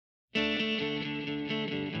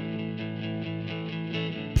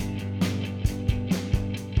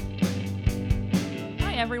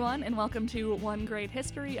everyone, and welcome to One Great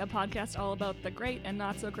History, a podcast all about the great and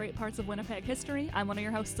not so great parts of Winnipeg history. I'm one of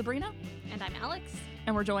your hosts, Sabrina. And I'm Alex.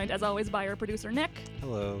 And we're joined, as always, by our producer, Nick.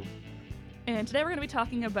 Hello. And today we're going to be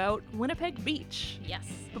talking about Winnipeg Beach. Yes.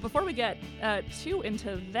 But before we get too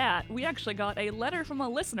into that, we actually got a letter from a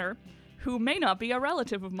listener who may not be a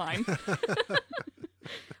relative of mine.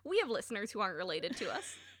 We have listeners who aren't related to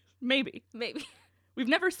us. Maybe. We've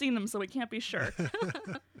never seen them, so we can't be sure.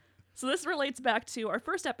 So this relates back to our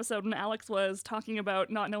first episode when Alex was talking about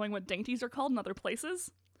not knowing what dainties are called in other places.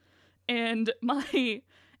 And my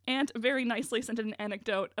aunt very nicely sent an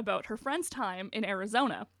anecdote about her friend's time in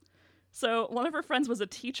Arizona. So one of her friends was a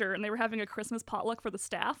teacher, and they were having a Christmas potluck for the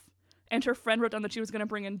staff, and her friend wrote down that she was going to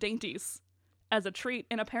bring in dainties as a treat,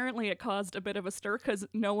 and apparently it caused a bit of a stir because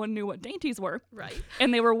no one knew what dainties were. Right.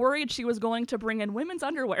 And they were worried she was going to bring in women's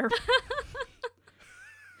underwear.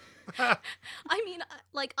 I mean,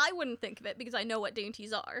 like, I wouldn't think of it because I know what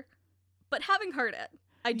dainties are. But having heard it,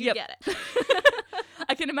 I do get it.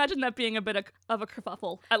 I can imagine that being a bit of a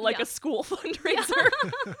kerfuffle at, like, a school fundraiser.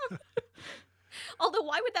 Although,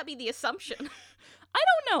 why would that be the assumption? I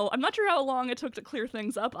don't know. I'm not sure how long it took to clear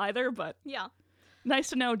things up either, but Yeah. nice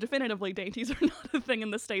to know definitively dainties are not a thing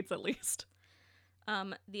in the States, at least.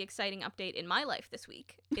 The exciting update in my life this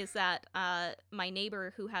week is that my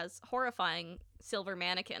neighbor, who has horrifying silver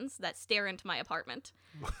mannequins that stare into my apartment,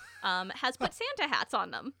 has put Santa hats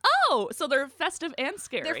on them. Oh, so they're festive and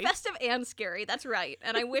scary. They're festive and scary, that's right.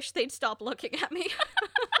 And I wish they'd stop looking at me.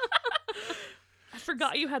 I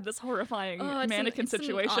forgot you had this horrifying It's mannequin an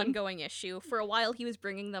situation. Ongoing issue. For a while, he was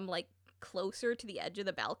bringing them, like, closer to the edge of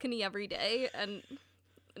the balcony every day, and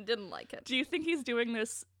didn't like it. Do you think he's doing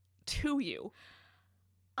this to you?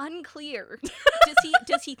 Unclear.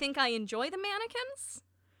 Does he think I enjoy the mannequins?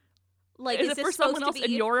 Like, is is it this for someone else supposed to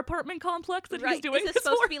be in your apartment complex that right? he's doing Is this this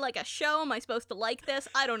supposed for? to be like a show? Am I supposed to like this?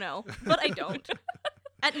 I don't know, but I don't.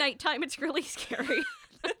 At nighttime, it's really scary.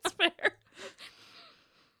 That's fair.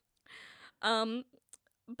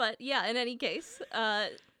 But yeah, in any case,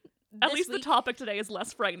 At least the topic today is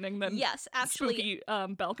less frightening than yes, actually,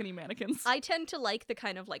 spooky balcony mannequins. I tend to like the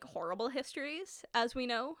kind of, like, horrible histories, as we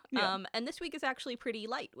know. Yeah. And this week is actually pretty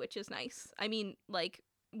light, which is nice. I mean, like,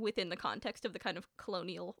 within the context of the kind of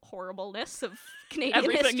colonial horribleness of Canadian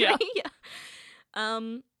Everything, history. yeah.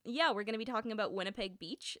 Yeah, we're going to be talking about Winnipeg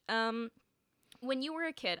Beach. When you were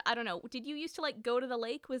a kid, I don't know, did you used to, like, go to the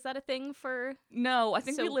lake? Was that a thing for... No, I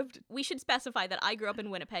think we lived... We should specify that I grew up in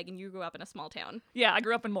Winnipeg and you grew up in a small town. Yeah, I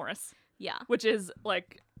grew up in Morris, Yeah. which is,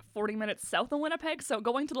 like, 40 minutes south of Winnipeg, so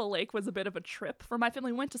going to the lake was a bit of a trip for my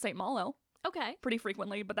family. We went to St. Malo Okay. pretty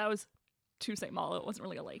frequently, but that was to St. Malo. It wasn't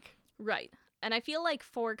really a lake. Right. And I feel like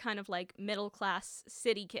for kind of, like, middle-class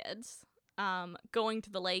city kids, going to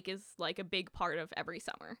the lake is, like, a big part of every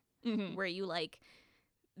summer. Mm-hmm. Where you, like,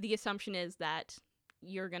 the assumption is that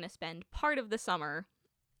you're going to spend part of the summer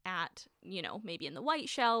at, you know, maybe in the White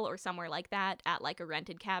Shell or somewhere like that, at, like, a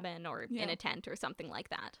rented cabin or in a tent or something like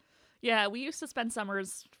that. Yeah, we used to spend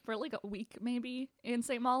summers for like a week maybe in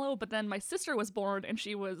St. Malo, but then my sister was born and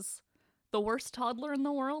she was the worst toddler in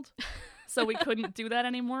the world. So we couldn't do that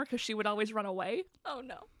anymore because she would always run away. Oh,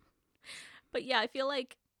 no. But yeah, I feel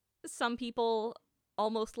like some people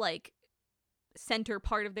almost, like, center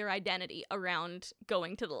part of their identity around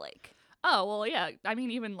going to the lake. Oh, well, yeah. I mean,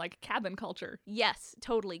 even like cabin culture. Yes,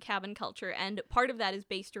 totally, cabin culture. And part of that is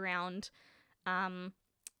based around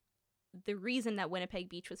the reason that Winnipeg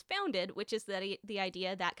Beach was founded, which is that the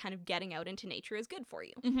idea that kind of getting out into nature is good for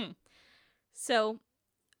you. Mm-hmm. So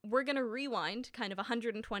we're going to rewind kind of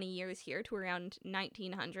 120 years here to around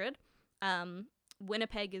 1900.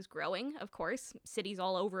 Winnipeg is growing, of course. Cities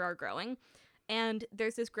all over are growing. And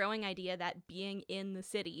there's this growing idea that being in the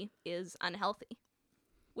city is unhealthy,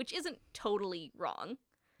 which isn't totally wrong.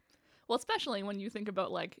 Well, especially when you think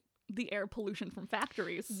about like the air pollution from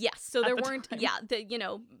factories. Yes, so there weren't, time.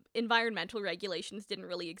 the environmental regulations didn't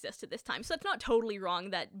really exist at this time. So it's not totally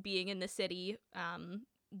wrong that being in the city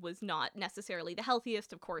was not necessarily the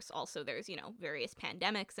healthiest. Of course, also there's, various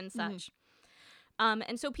pandemics and such.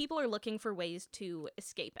 And so people are looking for ways to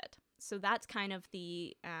escape it. So that's kind of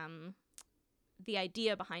the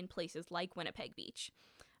idea behind places like Winnipeg Beach.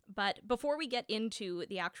 But before we get into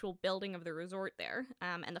the actual building of the resort there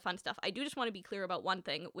and the fun stuff, I do just want to be clear about one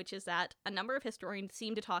thing, which is that a number of historians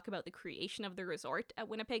seem to talk about the creation of the resort at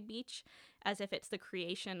Winnipeg Beach as if it's the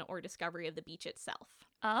creation or discovery of the beach itself.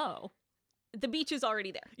 Oh. The beach is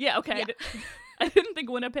already there. Yeah, okay. Yeah. I didn't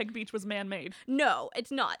think Winnipeg Beach was man-made. No,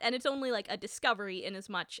 it's not. And it's only like a discovery in as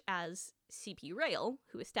much as CP Rail,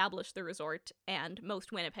 who established the resort, and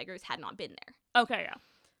most Winnipeggers had not been there. Okay, yeah.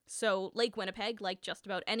 So Lake Winnipeg, like just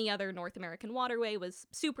about any other North American waterway, was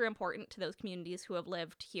super important to those communities who have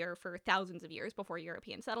lived here for thousands of years before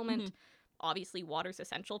European settlement. Mhm. Obviously, water's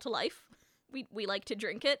essential to life. We like to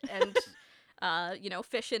drink it and,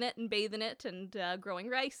 fish in it and bathe in it and growing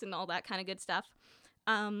rice and all that kind of good stuff.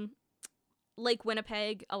 Lake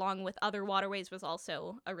Winnipeg, along with other waterways, was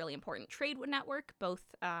also a really important trade network, both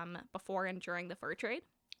before and during the fur trade.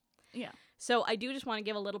 Yeah. So I do just want to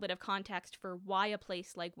give a little bit of context for why a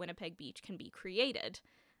place like Winnipeg Beach can be created.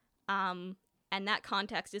 And that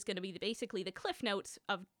context is going to be basically the cliff notes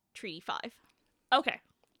of Treaty 5. Okay.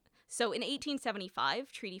 So in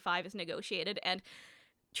 1875, Treaty 5 is negotiated, and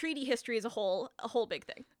treaty history is a whole big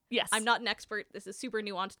thing. Yes. I'm not an expert. This is super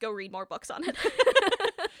nuanced. Go read more books on it.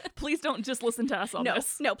 Please don't just listen to us on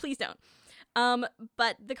this. No, please don't.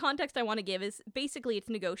 But the context I want to give is basically it's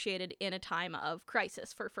negotiated in a time of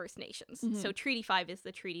crisis for First Nations. Mhm. So Treaty 5 is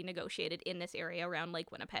the treaty negotiated in this area around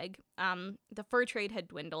Lake Winnipeg. The fur trade had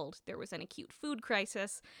dwindled. There was an acute food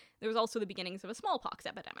crisis. There was also the beginnings of a smallpox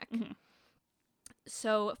epidemic. Mhm.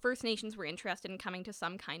 So First Nations were interested in coming to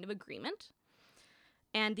some kind of agreement.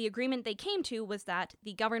 And the agreement they came to was that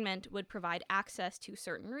the government would provide access to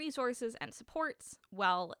certain resources and supports,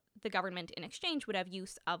 while the government in exchange would have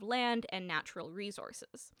use of land and natural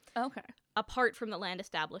resources, Okay. apart from the land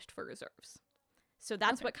established for reserves. So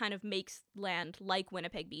that's Okay. what kind of makes land like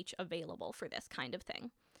Winnipeg Beach available for this kind of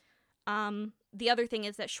thing. The other thing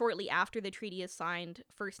is that shortly after the treaty is signed,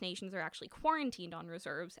 First Nations are actually quarantined on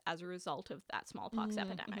reserves as a result of that smallpox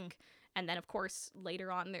epidemic. And then, of course,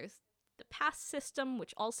 later on, there's the pass system,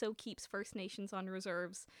 which also keeps First Nations on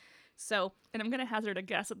reserves. So, And I'm going to hazard a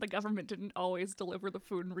guess that the government didn't always deliver the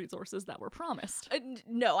food and resources that were promised.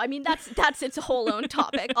 no, I mean, that's its whole own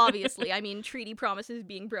topic, obviously. I mean, treaty promises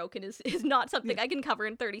being broken is not something I can cover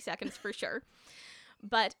in 30 seconds for sure.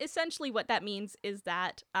 But essentially what that means is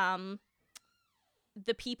that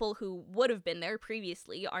the people who would have been there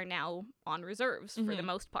previously are now on reserves for the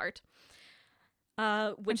most part.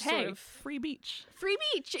 Which And hey, sort of... free beach. Free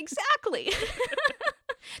beach, exactly.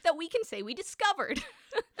 That we can say we discovered.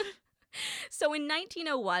 So in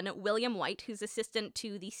 1901, William White, who's assistant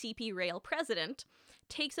to the CP Rail president,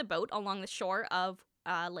 takes a boat along the shore of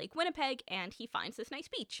Lake Winnipeg, and he finds this nice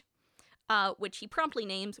beach, which he promptly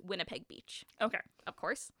names Winnipeg Beach, Okay. of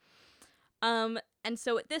course. And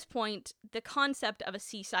so at this point, the concept of a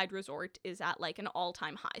seaside resort is at like an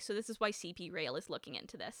all-time high. So this is why CP Rail is looking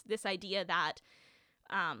into this idea that,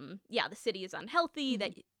 the city is unhealthy,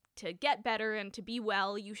 that to get better and to be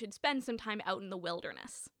well, you should spend some time out in the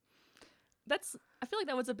wilderness. I feel like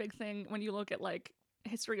that was a big thing when you look at like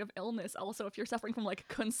history of illness. Also, if you're suffering from like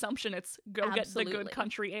consumption, it's go get the Absolutely. good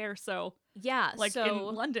country air. So Yeah, like so...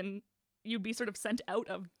 in London, you'd be sort of sent out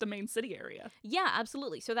of the main city area. Yeah,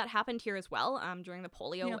 absolutely. So that happened here as well. During the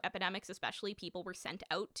polio Yeah. epidemics, especially, people were sent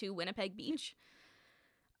out to Winnipeg Beach.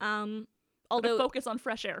 Although Although, focus on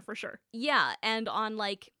fresh air for sure. yeah, and on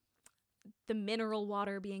like the mineral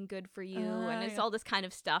water being good for you, and it's yeah. all this kind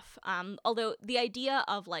of stuff. Although the idea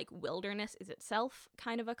of like wilderness is itself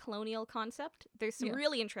kind of a colonial concept. There's some Yeah.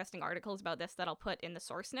 really interesting articles about this that I'll put in the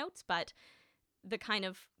source notes, but the kind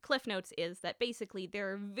of cliff notes is that basically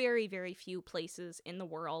there are very, very few places in the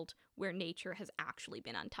world where nature has actually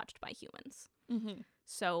been untouched by humans. Mm-hmm.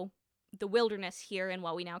 So the wilderness here in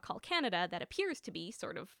what we now call Canada that appears to be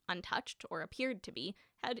sort of untouched, or appeared to be,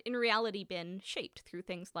 had in reality been shaped through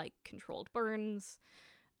things like controlled burns,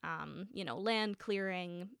 land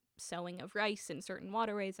clearing, sowing of rice in certain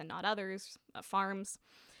waterways and not others, farms.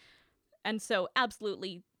 And so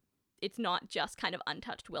absolutely, it's not just kind of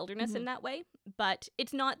untouched wilderness in that way, but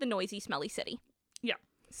it's not the noisy, smelly city. Yeah.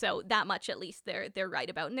 So that much at least they're right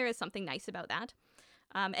about, and there is something nice about that.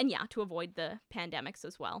 And yeah, to avoid the pandemics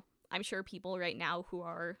as well. I'm sure people right now who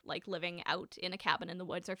are like living out in a cabin in the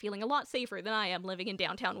woods are feeling a lot safer than I am living in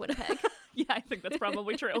downtown Winnipeg. Yeah, I think that's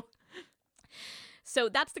probably true. So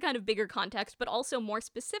that's the kind of bigger context, but also more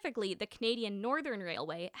specifically, the Canadian Northern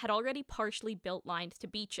Railway had already partially built lines to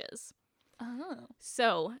beaches. Oh.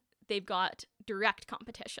 So they've got direct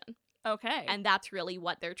competition. Okay. And that's really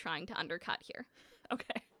what they're trying to undercut here.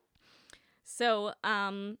 Okay. So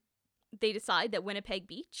they decide that Winnipeg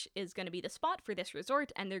Beach is going to be the spot for this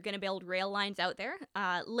resort, and they're going to build rail lines out there.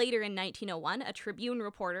 Later in 1901, a Tribune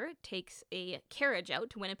reporter takes a carriage out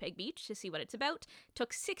to Winnipeg Beach to see what it's about.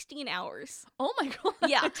 Took 16 hours. Oh my god.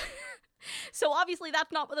 Yeah. So obviously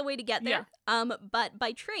that's not the way to get there. But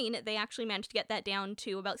by train, they actually managed to get that down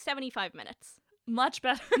to about 75 minutes. Much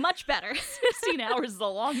better. Much better. 16 hours is a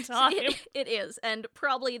long time. It is, and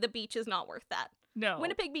probably the beach is not worth that. No.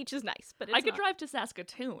 Winnipeg Beach is nice, but it's I could not. drive to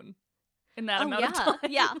Saskatoon. in that Oh, amount yeah. of time.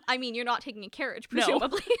 Yeah. I mean, you're not taking a carriage, No.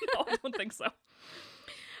 presumably. No, I don't think so.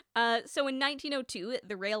 So in 1902,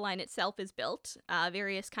 the rail line itself is built.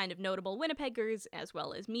 Various kind of notable Winnipeggers, as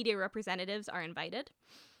well as media representatives, are invited.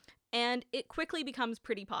 And it quickly becomes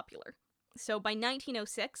pretty popular. So by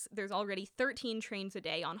 1906, there's already 13 trains a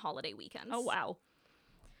day on holiday weekends. Oh, wow.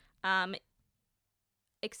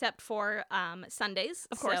 Except for Sundays.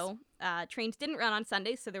 Of course. So trains didn't run on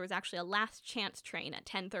Sundays, so there was actually a last chance train at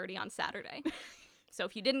 10:30 on Saturday. So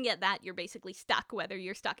if you didn't get that, you're basically stuck, whether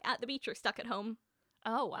you're stuck at the beach or stuck at home.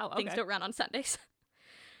 Oh, wow. Okay. Things don't run on Sundays.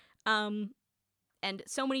 And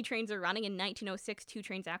so many trains are running. In 1906, 2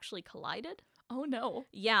 trains actually collided. Oh, no.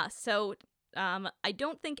 Yeah, so I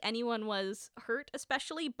don't think anyone was hurt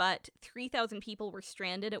especially, but 3,000 people were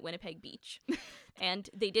stranded at Winnipeg Beach. And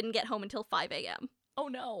they didn't get home until 5 a.m. Oh,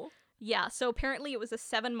 no. Yeah, so apparently it was a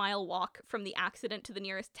 7-mile walk from the accident to the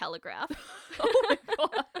nearest telegraph. Oh, my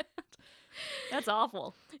God. That's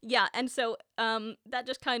awful. Yeah, and so that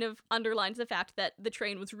just kind of underlines the fact that the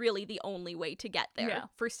train was really the only way to get there Yeah.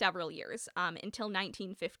 for several years, until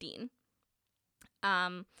 1915.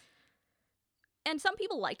 And some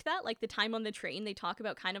people liked that. Like, the time on the train, they talk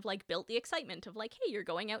about kind of, like, built the excitement of, like, hey, you're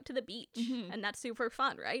going out to the beach. Mhm. And that's super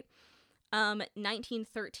fun, right?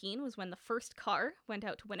 1913 was when the first car went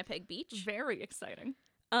out to Winnipeg Beach. Very exciting.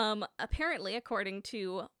 Apparently, according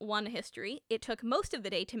to one history, it took most of the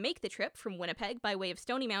day to make the trip from Winnipeg by way of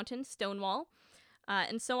Stony Mountain, Stonewall,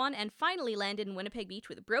 and so on, and finally landed in Winnipeg Beach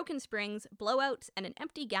with broken springs, blowouts, and an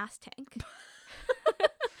empty gas tank.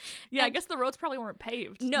 Yeah, I And- guess the roads probably weren't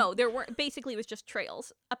paved. No, there weren't. Basically, it was just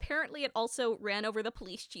trails. Apparently, it also ran over the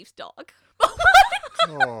police chief's dog.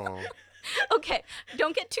 Oh. Okay,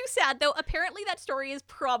 don't get too sad, though. Apparently, that story is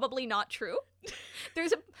probably not true.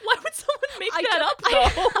 There's a Why would someone make I that don't- up, though?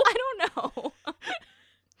 I don't know.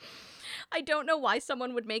 I don't know why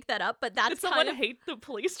someone would make that up, but Did that's someone kind of hate the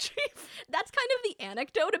police chief? that's kind of the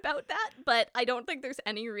anecdote about that. But I don't think there's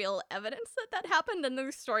any real evidence that that happened. And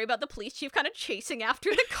there's a story about the police chief kind of chasing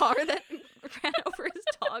after the car that ran over his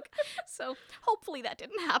dog. So hopefully that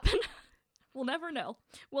didn't happen. We'll never know.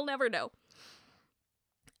 We'll never know.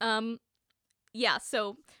 Yeah,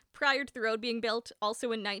 so prior to the road being built, also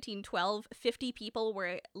in 1912, 50 people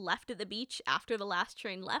were left at the beach after the last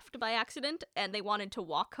train left by accident, and they wanted to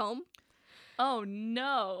walk home. Oh,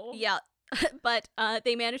 no. Yeah, but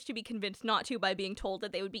they managed to be convinced not to by being told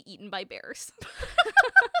that they would be eaten by bears.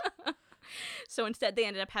 So instead, they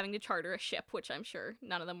ended up having to charter a ship, which I'm sure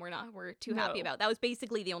none of them were too happy No. about. That was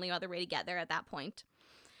basically the only other way to get there at that point.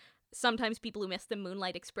 Sometimes people who missed the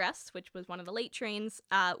Moonlight Express, which was one of the late trains,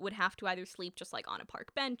 would have to either sleep just like on a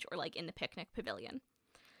park bench or like in the picnic pavilion.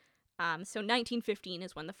 So 1915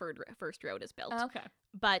 is when the first road is built. Okay.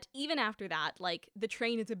 But even after that, like, the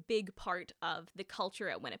train is a big part of the culture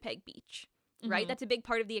at Winnipeg Beach, right? Mhm. That's a big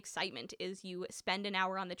part of the excitement is you spend an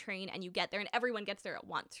hour on the train and you get there and everyone gets there at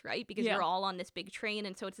once, right? Because Yeah. you're all on this big train,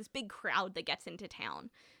 and so it's this big crowd that gets into town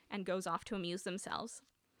and goes off to amuse themselves.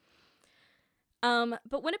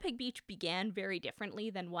 But Winnipeg Beach began very differently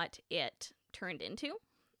than what it turned into.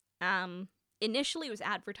 Initially, it was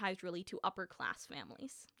advertised really to upper class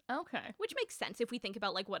families, Okay. which makes sense if we think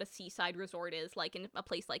about like what a seaside resort is like in a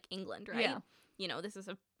place like England, right? Yeah. You know, this is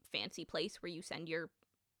a fancy place where you send your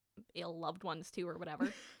ill loved ones to or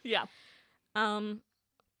whatever. Yeah. Part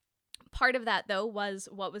of that though was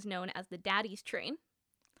what was known as the Daddy's Train.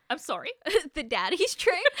 I'm sorry. The Daddy's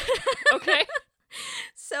Train. Okay.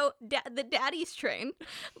 So the Daddy's Train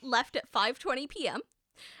left at 5:20 p.m.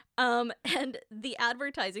 And the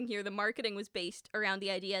advertising here, the marketing was based around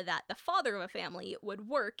the idea that the father of a family would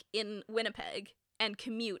work in Winnipeg and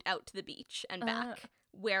commute out to the beach and back,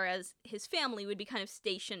 whereas his family would be kind of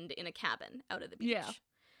stationed in a cabin out of the beach. Yeah.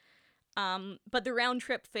 But the round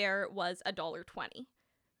trip fare was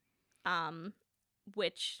 $1.20,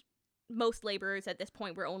 which most laborers at this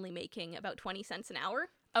point were only making about 20 cents an hour.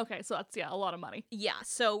 Okay, so that's, a lot of money. Yeah,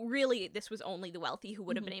 so really this was only the wealthy who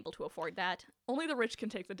would have been able to afford that. Only the rich can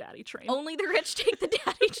take the daddy train. Only the rich take the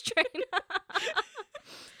Daddy's Train.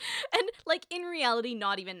 And, like, in reality,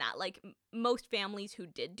 not even that. Like, most families who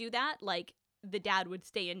did do that, like, the dad would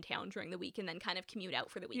stay in town during the week and then kind of commute out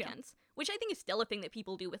for the Yeah. weekends, which I think is still a thing that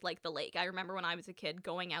people do with, like, the lake. I remember when I was a kid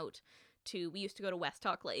going out we used to go to West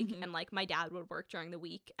Talk Lake, Mhm. and, like, my dad would work during the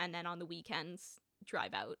week and then on the weekends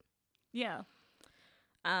drive out. Yeah.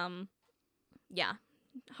 Yeah.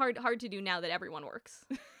 Hard to do now that everyone works.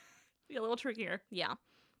 Be a little trickier. Yeah.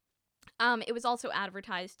 It was also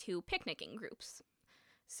advertised to picnicking groups.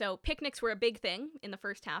 So picnics were a big thing in the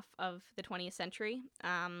first half of the 20th century.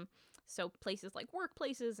 So places like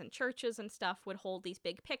workplaces and churches and stuff would hold these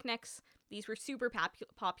big picnics. These were super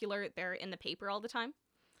popular. They're in the paper all the time.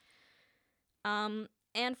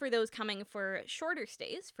 And for those coming for shorter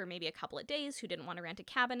stays, for maybe a couple of days, who didn't want to rent a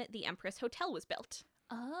cabin, the Empress Hotel was built.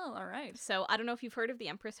 Oh, all right. So I don't know if you've heard of the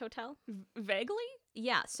Empress Hotel. Vaguely?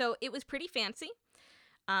 Yeah, so it was pretty fancy.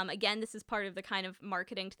 Again, this is part of the kind of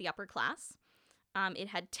marketing to the upper class. It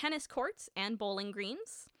had tennis courts and bowling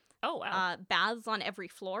greens. Oh, wow. Baths on every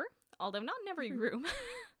floor, although not in every room.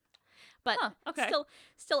 But okay.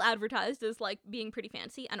 still advertised as like being pretty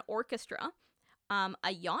fancy. An orchestra,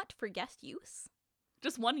 a yacht for guest use.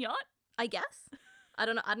 Just one yacht? I guess. I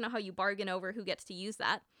don't know how you bargain over who gets to use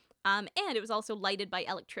that. And it was also lighted by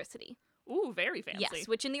electricity. Ooh, very fancy. Yes,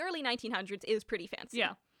 which in the early 1900s is pretty fancy.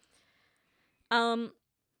 Yeah.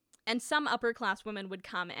 And some upper class women would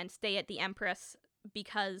come and stay at the Empress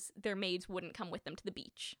because their maids wouldn't come with them to the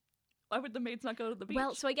beach. Why would the maids not go to the beach?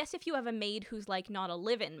 Well, so I guess if you have a maid who's like not a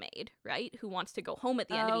live-in maid, right, who wants to go home at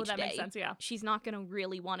the end of each that day, makes sense, yeah. she's not going to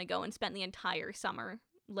really want to go and spend the entire summer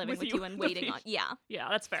living with With you you and on the waiting on. beach. Yeah. Yeah,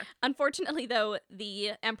 that's fair. Unfortunately, though,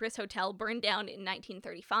 the Empress Hotel burned down in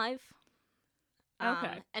 1935.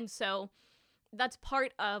 Okay. And so that's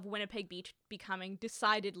part of Winnipeg Beach becoming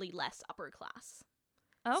decidedly less upper class.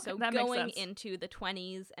 Okay, So that going makes sense. into the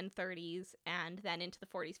 20s and 30s and then into the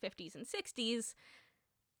 40s, 50s, and 60s,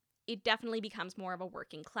 it definitely becomes more of a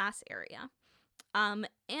working class area. And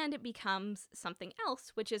it becomes something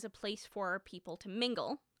else, which is a place for people to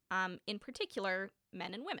mingle, in particular,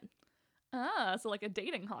 men and women. Ah, so like a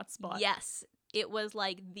dating hotspot. Yes, it was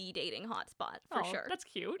like the dating hotspot, for sure. That's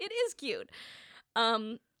cute. It is cute.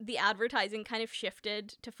 The advertising kind of shifted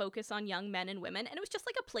to focus on young men and women, and it was just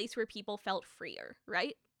like a place where people felt freer,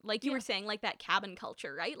 right? Like you Yeah. were saying, like that cabin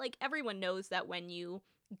culture, right? Like everyone knows that when you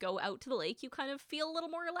go out to the lake, you kind of feel a little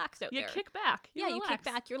more relaxed out You there. kick back. You kick relax.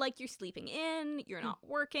 back. You're like, you're sleeping in, you're not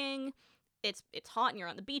working. It's hot and you're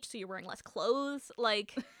on the beach, so you're wearing less clothes.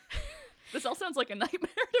 Like, This all sounds like a nightmare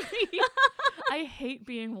to me. I hate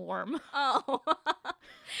being warm. oh.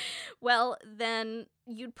 Well, then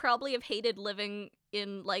you'd probably have hated living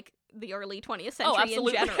in like the early 20th century in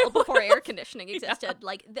absolutely. general before air conditioning Yeah. existed.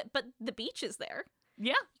 Like, but the beach is there.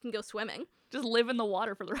 Yeah, You can go swimming. just live in the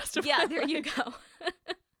water for the rest of Yeah, my there you life. go.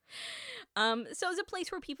 So it was a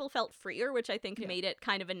place where people felt freer, which I think Yeah. made it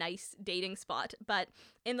kind of a nice dating spot. But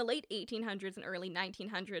in the late 1800s and early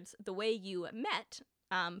 1900s, the way you met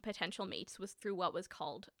potential mates was through what was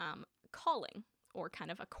called calling, or kind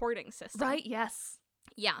of a courting system. Right, yes.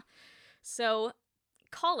 Yeah. So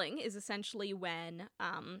calling is essentially when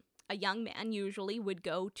a young man usually would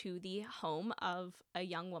go to the home of a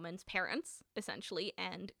young woman's parents, essentially,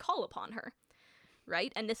 and call upon her.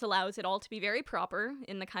 Right? And this allows it all to be very proper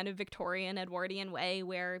in the kind of Victorian, Edwardian way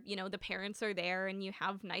where, you know, the parents are there and you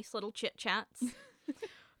have nice little chit-chats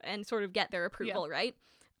and sort of get their approval, right?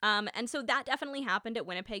 And so that definitely happened at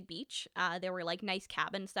Winnipeg Beach. There were like nice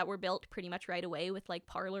cabins that were built pretty much right away with like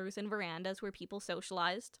parlors and verandas where people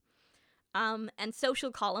socialized. And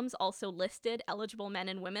social columns also listed eligible men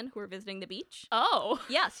and women who were visiting the beach. Oh,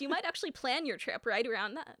 Yes, you might actually plan your trip right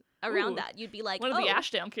around that. Ooh. You'd be like, one of oh, the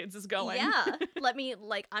Ashdown kids is going. yeah,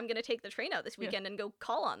 I'm going to take the train out this weekend and go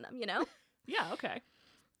call on them, you know? Yeah, okay.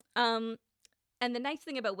 And the nice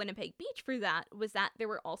thing about Winnipeg Beach for that was that there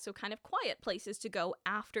were also kind of quiet places to go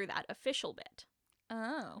after that official bit,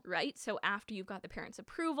 Oh. right? So after you've got the parents'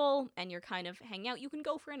 approval and you're kind of hanging out, you can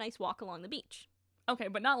go for a nice walk along the beach. Okay,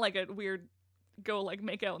 but not like a weird go like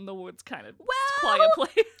make out in the woods kind of Well,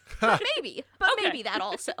 quiet place. maybe Okay. that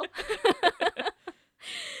also.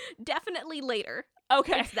 Definitely later.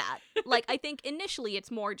 Okay. It's that. Like, I think initially it's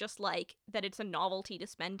more just like that it's a novelty to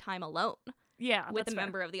spend time alone Yeah, with that's a fair.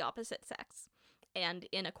 member of the opposite sex. And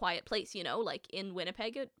in a quiet place, you know, like in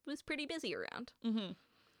Winnipeg, it was pretty busy around. Mm-hmm.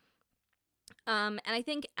 And I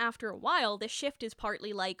think after a while, the shift is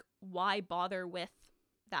partly like, why bother with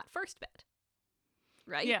that first bit?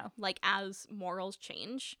 Right? Yeah. Like, as morals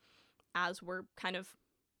change, as we're kind of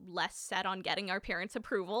less set on getting our parents'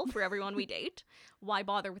 approval for everyone we date, why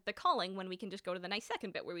bother with the calling when we can just go to the nice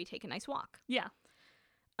second bit where we take a nice walk? Yeah.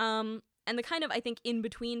 And the kind of, I think,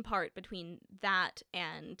 in-between part between that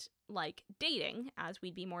and, like, dating, as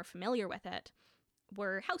we'd be more familiar with it,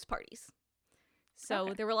 were house parties. So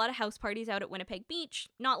Okay. there were a lot of house parties out at Winnipeg Beach.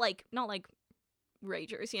 Not like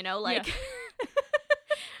ragers, you know? Like, Yeah.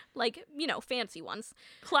 like, you know, fancy ones.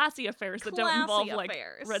 Classy affairs that don't Classy involve like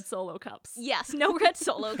affairs. red Solo cups. Yes, no red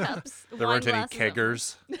Solo cups. There weren't wine any glasses only.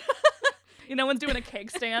 keggers. No one's doing a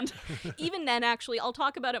keg stand. Even then, actually, I'll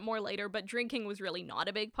talk about it more later, but drinking was really not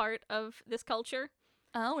a big part of this culture.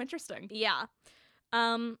 Oh, interesting. Yeah.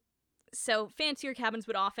 So fancier cabins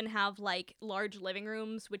would often have like large living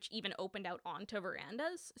rooms, which even opened out onto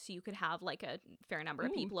verandas, so you could have like a fair number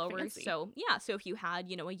of Ooh, people over. fancy. So yeah, so if you had,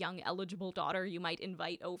 you know, a young eligible daughter, you might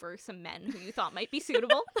invite over some men who you thought might be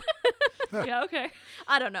suitable. Yeah, okay.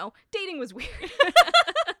 I don't know. Dating was weird.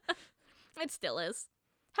 It still is.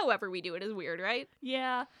 However we do it is weird, right?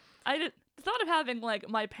 Yeah. The thought of having, like,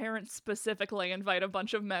 my parents specifically invite a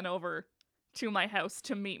bunch of men over to my house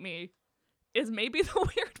to meet me is maybe the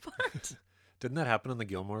weird part. Didn't that happen on the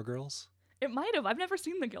Gilmore Girls? It might have. I've never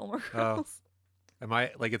seen the Gilmore Oh. Girls. Am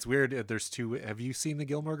I like it's weird? There's two. Have you seen the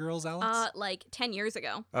Gilmore Girls, Alex? Like 10 years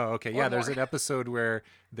ago. Oh, okay. or Yeah, there's more. an episode where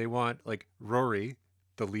they want like Rory,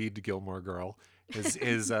 the lead Gilmore Girl, is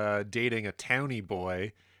dating a townie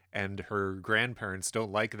boy, and her grandparents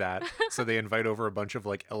don't like that, so they invite over a bunch of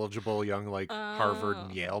like eligible young like Harvard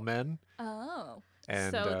and Oh. Yale men. Oh.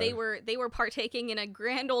 And So they were partaking in a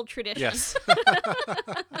grand old tradition. yes,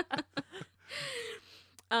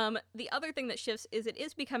 The other thing that shifts is it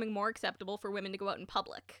is becoming more acceptable for women to go out in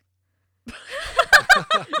public,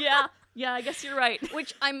 Yeah. Yeah, I guess you're right.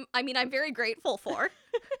 which I'm very grateful for.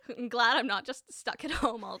 I'm glad I'm not just stuck at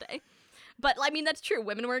home all day. But I mean, that's true.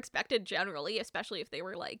 Women were expected generally, especially if they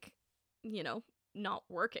were like, you know, not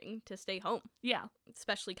working, to stay home, Yeah.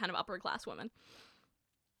 especially kind of upper class women.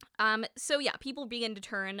 So yeah, people begin to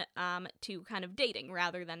turn to kind of dating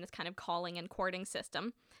rather than this kind of calling and courting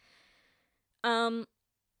system.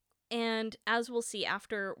 And as we'll see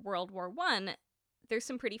after World War I, there's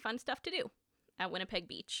some pretty fun stuff to do at Winnipeg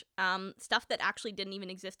Beach. Stuff that actually didn't even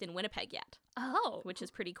exist in Winnipeg yet, Oh. which is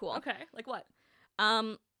pretty cool. Okay. Like what?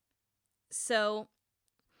 So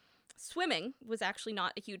swimming was actually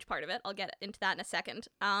not a huge part of it. I'll get into that in a second.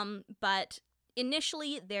 But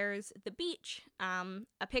initially there's the beach,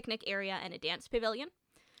 a picnic area, and a dance pavilion.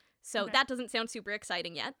 So Okay. that doesn't sound super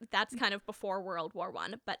exciting yet. That's kind of before World War I.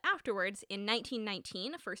 But afterwards, in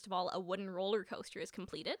 1919, first of all, a wooden roller coaster is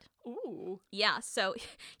completed. Ooh. Yeah, so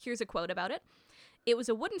here's a quote about it. It was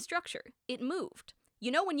a wooden structure. It moved.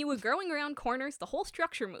 You know, when you were going around corners, the whole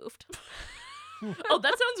structure moved. Oh,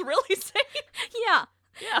 that sounds really safe. Yeah.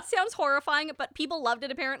 Yeah. Sounds horrifying, but people loved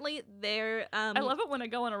it apparently. I love it when I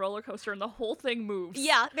go on a roller coaster and the whole thing moves.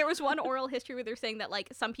 Yeah, there was one oral history where they're saying that like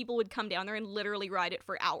some people would come down there and literally ride it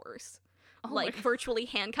for hours. Oh my Like God. virtually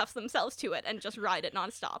handcuff themselves to it and just ride it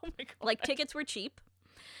nonstop. Oh my God. Like tickets were cheap.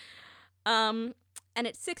 And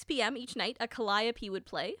at 6 p.m. each night, a calliope would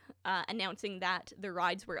play, announcing that the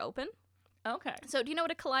rides were open. Okay. So do you know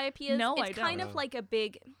what a calliope is? No, it's I kind don't. of like a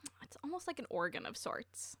big, it's almost like an organ of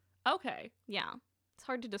sorts. Okay. Yeah, it's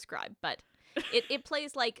hard to describe, but it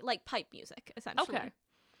plays like pipe music essentially. Okay.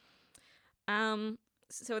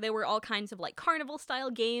 So there were all kinds of like carnival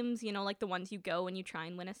style games, you know, like the ones you go and you try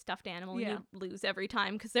and win a stuffed animal Yeah. and you lose every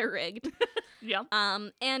time because they're rigged. Yeah.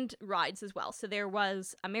 And rides as well. So there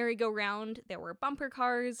was a merry-go-round, there were bumper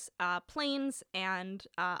cars, planes, and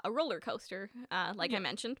a roller coaster, like Yeah. I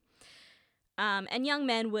mentioned. And young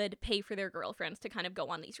men would pay for their girlfriends to kind of go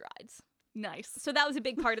on these rides. Nice. So that was a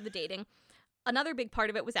big part of the dating. Another big part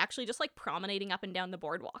of it was actually just like promenading up and down the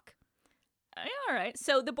boardwalk. Yeah, all right.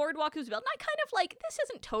 So the boardwalk was built, and I kind of like, this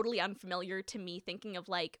isn't totally unfamiliar to me thinking of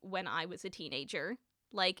like when I was a teenager,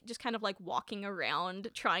 like just kind of like walking around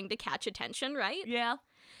trying to catch attention, right? Yeah.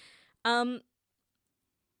 And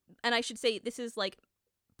I should say this is like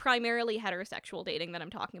primarily heterosexual dating that I'm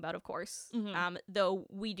talking about, of course. Mhm. Though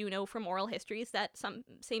we do know from oral histories that some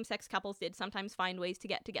same-sex couples did sometimes find ways to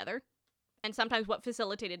get together. And sometimes what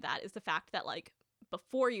facilitated that is the fact that like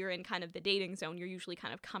before you're in kind of the dating zone, you're usually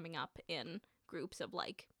kind of coming up in groups of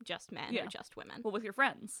like just men Yeah. or just women. Well, with your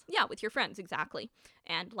friends. Yeah, with your friends, exactly.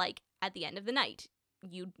 And like at the end of the night,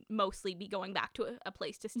 you'd mostly be going back to a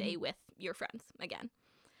place to stay with your friends again.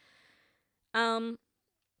 And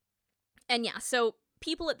yeah, so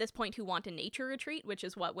people at this point who want a nature retreat, which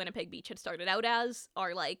is what Winnipeg Beach had started out as,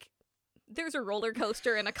 are like, there's a roller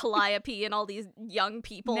coaster and a calliope and all these young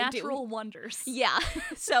people Natural wonders. Yeah.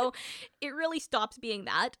 So it really stops being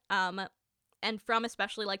that. And from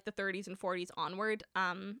especially like the 30s and 40s onward,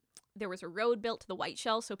 there was a road built to the White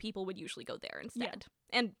Shell, so people would usually go there instead.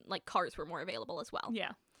 And like cars were more available as well.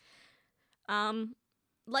 Yeah.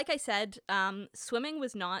 Like I said, swimming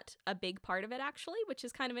was not a big part of it actually, which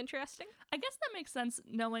is kind of interesting. I guess that makes sense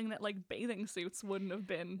knowing that like bathing suits wouldn't have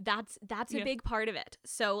been. That's Yeah. a big part of it.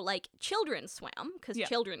 So like children swam because Yeah.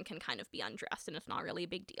 children can kind of be undressed and it's not really a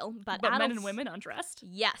big deal. But But men adults, and women undressed.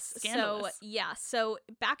 yes. Scandalous. So yeah. So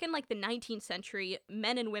back in like the 19th century,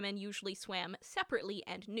 men and women usually swam separately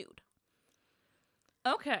and nude.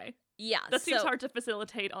 Okay. Yeah. That seems so- hard to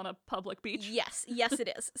facilitate on a public beach. Yes, it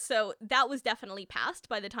is. So that was definitely passed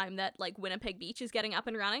by the time that like Winnipeg Beach is getting up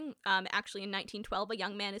and running. Actually, in 1912, a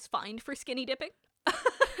young man is fined for skinny dipping.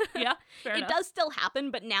 Yeah, fair It enough. does still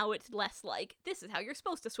happen, but now it's less like this is how you're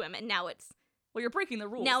supposed to swim, and now it's Well, you're breaking the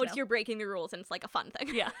rules. now it's you're breaking the rules, and it's like a fun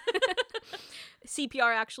thing. Yeah.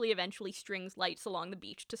 CPR actually eventually strings lights along the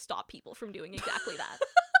beach to stop people from doing exactly that.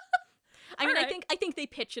 I mean, Alright. I think they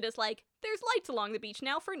pitch it as like there's lights along the beach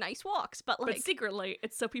now for nice walks, but like But secretly,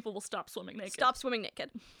 it's so people will stop swimming naked. stop swimming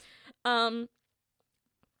naked.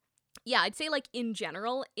 Yeah, I'd say like in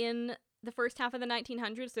general in the first half of the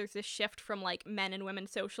 1900s there's this shift from like men and women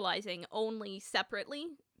socializing only separately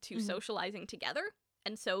to Mhm. socializing together.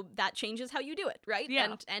 And so that changes how you do it, right?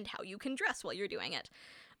 Yeah. And how you can dress while you're doing it.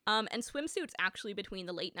 And swimsuits actually between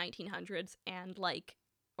the late 1900s and the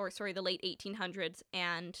late 1800s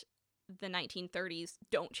and the 1930s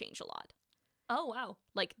don't change a lot. Oh, wow.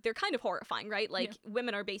 Like they're kind of horrifying, right? Like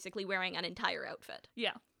women are basically wearing an entire outfit.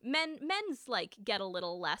 Yeah. Men's like get a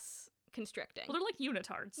little less constricting. Well, they're like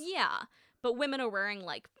unitards. Yeah, but women are wearing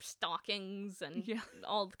like stockings and Yeah.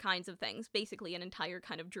 all kinds of things, basically an entire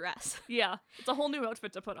kind of dress. Yeah. It's a whole new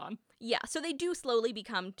outfit to put on. Yeah, so they do slowly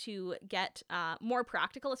become to get more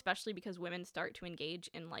practical, especially because women start to engage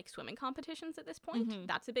in like swimming competitions at this point. Mhm.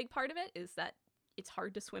 That's a big part of it, is that it's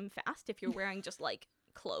hard to swim fast if you're wearing just like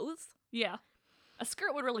clothes. Yeah. A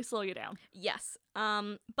skirt would really slow you down. Yes,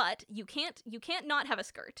 but you can't not have a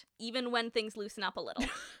skirt, even when things loosen up a little.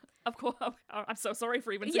 Of course. I'm so sorry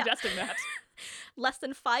for even Yeah. suggesting that. Less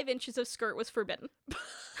than 5 inches of skirt was forbidden.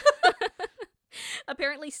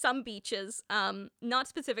 Apparently, some beaches, not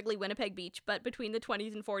specifically Winnipeg Beach, but between the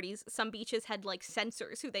 20s and 40s, some beaches had like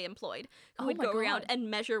censors who they employed who Oh would my go around God. and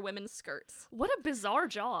measure women's skirts. What a bizarre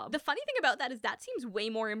job. The funny thing about that is that seems way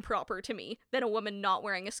more improper to me than a woman not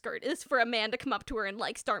wearing a skirt. Is for a man to come up to her and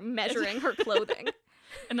like start measuring her clothing.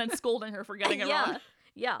 And then scolding her for getting it yeah, wrong.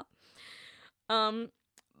 yeah.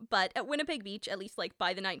 But at Winnipeg Beach, at least like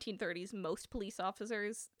by the 1930s, most police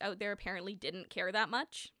officers out there apparently didn't care that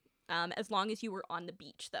much. As long as you were on the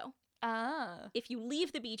beach, though. Ah. If you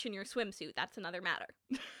leave the beach in your swimsuit, that's another matter.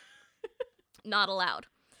 Not allowed.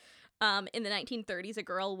 In the 1930s, a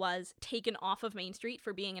girl was taken off of Main Street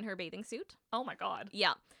for being in her bathing suit. Oh my God.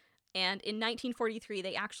 Yeah. And in 1943,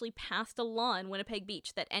 they actually passed a law in Winnipeg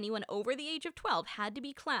Beach that anyone over the age of 12 had to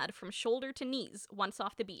be clad from shoulder to knees once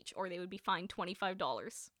off the beach, or they would be fined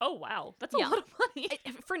 $25. Oh, wow. That's a Yeah. lot of money.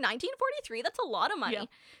 For 1943, that's a lot of money. Yeah.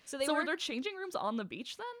 So they So were were there changing rooms on the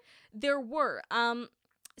beach then? There were.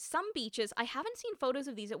 Some beaches, I haven't seen photos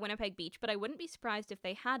of these at Winnipeg Beach, but I wouldn't be surprised if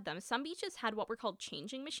they had them. Some beaches had what were called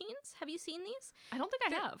changing machines. Have you seen these? I don't think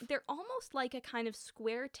I have. They're almost like a kind of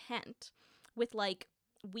square tent with like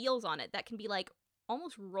wheels on it that can be like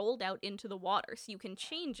almost rolled out into the water, so you can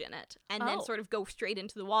change in it and then Oh. sort of go straight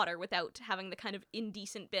into the water without having the kind of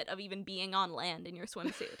indecent bit of even being on land in your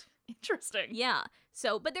swimsuit. Interesting. Yeah.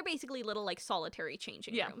 So, but they're basically little like solitary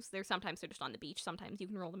changing Yeah. rooms. Sometimes they're just on the beach. Sometimes you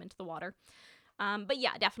can roll them into the water. But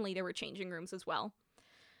yeah, definitely there were changing rooms as well.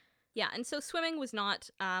 Yeah, and so swimming was not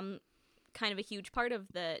kind of a huge part of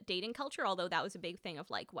the dating culture, although that was a big thing of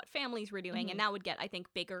like what families were doing, Mhm. and that would get, I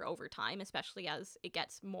think, bigger over time, especially as it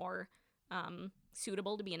gets more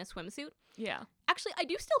suitable to be in a swimsuit. Yeah. Actually, I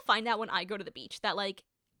do still find that when I go to the beach, that like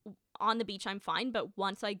on the beach I'm fine, but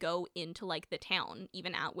once I go into like the town,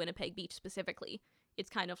 even at Winnipeg Beach specifically, it's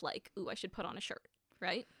kind of like, ooh, I should put on a shirt,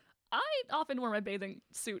 right? I often wear my bathing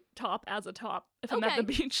suit top as a top if I'm at the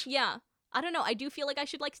Okay. beach. Yeah. I don't know. I do feel like I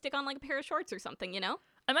should like stick on like a pair of shorts or something, you know?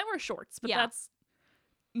 I might wear shorts, but Yeah. that's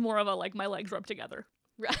more of a like my legs rub together.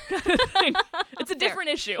 Right. It's a Fair. different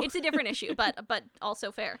issue. It's a different issue, but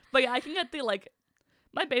also fair. But yeah, I can get the like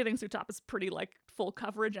my bathing suit top is pretty like full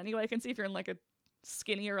coverage anyway. I can see if you're in like a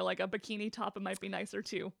skinny or like a bikini top, it might be nicer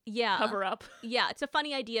to Yeah. cover up. Yeah, it's a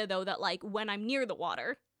funny idea though that like when I'm near the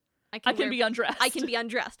water, I can be undressed. I can be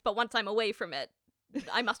undressed, but once I'm away from it,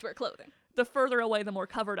 I must wear clothing. The further away, the more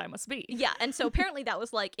covered I must be. Yeah, and so apparently that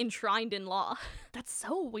was like enshrined in law. That's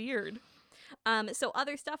so weird. So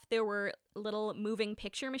other stuff, there were little moving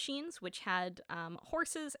picture machines which had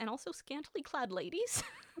horses and also scantily clad ladies.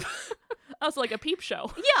 Oh, so like a peep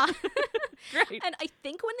show. Yeah. Great. And I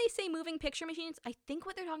think when they say moving picture machines, I think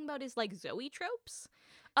what they're talking about is like zoetropes.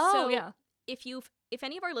 Oh, So yeah. if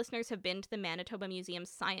any of our listeners have been to the Manitoba Museum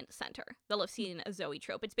Science Center, they'll have seen a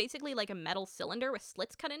zoetrope. It's basically like a metal cylinder with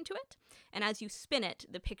slits cut into it, and as you spin it,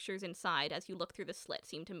 the pictures inside, as you look through the slit,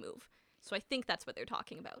 seem to move. So I think that's what they're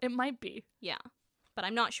talking about. It might be. Yeah, but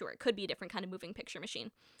I'm not sure. It could be a different kind of moving picture machine.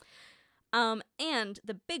 And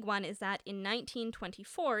the big one is that in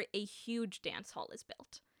 1924, a huge dance hall is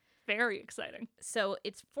built. Very exciting. So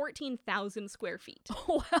it's 14,000 square feet.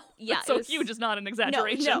 Oh, wow. Yeah, That's so it was- huge is not an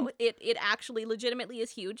exaggeration. No, it actually legitimately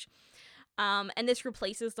is huge. And this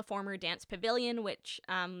replaces the former dance pavilion, which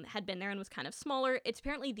had been there and was kind of smaller. It's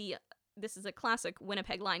apparently this is a classic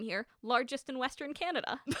Winnipeg line here, largest in Western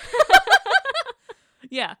Canada.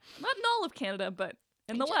 Yeah. Not in all of Canada, but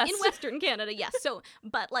in the West. In Western Canada, yes. So,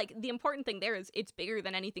 but like the important thing there is it's bigger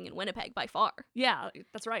than anything in Winnipeg by far. Yeah,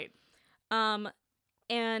 that's right.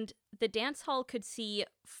 And the dance hall could see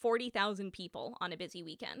 40,000 people on a busy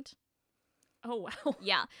weekend. Oh, wow.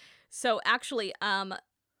 Yeah. So actually,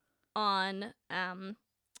 on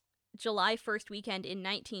July 1st weekend in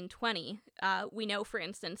 1920, we know, for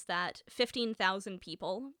instance, that 15,000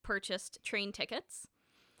 people purchased train tickets,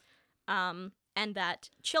 and that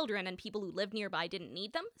children and people who lived nearby didn't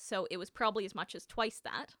need them. So it was probably as much as twice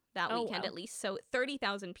that Oh, weekend wow. at least. So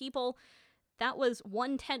 30,000 people. That was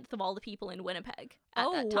 1/10 of all the people in Winnipeg at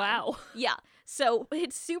Oh, that time. wow. Yeah. So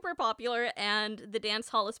it's super popular, and the dance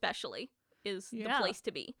hall especially is the Yeah. place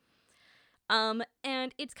to be.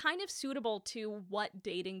 And it's kind of suitable to what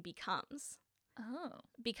dating becomes. Oh.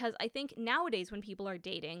 Because I think nowadays when people are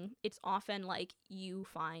dating, it's often like you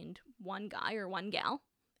find one guy or one gal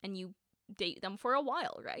and you date them for a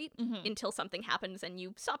while, right? Mhm. Until something happens and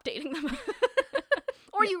you stop dating them.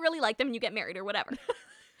 Or you really like them and you get married or whatever.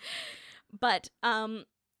 But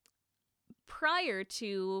prior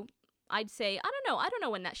to, I'd say, I don't know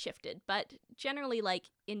when that shifted, but generally, like,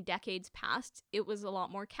 in decades past, it was a lot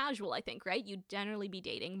more casual, I think, right? You'd generally be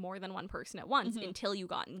dating more than one person at once Mhm. until you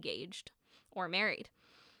got engaged or married.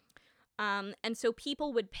 And so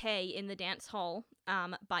people would pay in the dance hall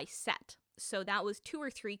by set. So that was 2 or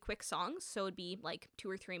 3 quick songs, so it'd be like 2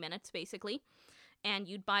 or 3 minutes, basically. And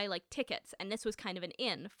you'd buy like tickets, and this was kind of an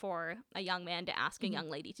in for a young man to ask a Mhm. young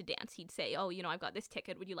lady to dance. He'd say, oh, I've got this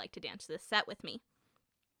ticket, would you like to dance this set with me?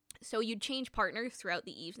 So you'd change partners throughout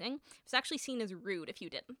the evening. It was actually seen as rude if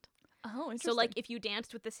you didn't. Oh, interesting. So like if you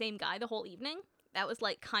danced with the same guy the whole evening, that was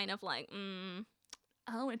like kind of like,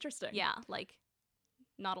 oh, interesting. yeah, like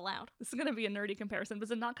not allowed. This is going to be a nerdy comparison.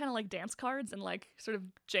 Was it not kind of like dance cards and like sort of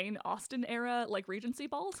Jane Austen era like Regency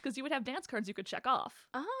balls? Because you would have dance cards you could check off.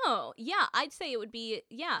 Oh, yeah, I'd say it would be,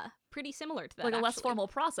 pretty similar to that. Like a less actually. formal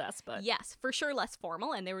process, but Yes, for sure less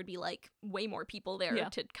formal, and there would be like way more people there Yeah.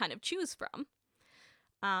 to kind of choose from.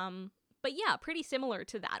 But yeah, pretty similar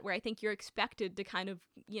to that, where I think you're expected to kind of,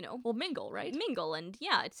 well, mingle, right? mingle, and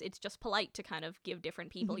yeah, it's just polite to kind of give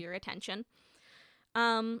different people Mhm. your attention.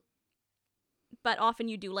 But often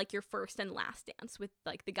you do like your first and last dance with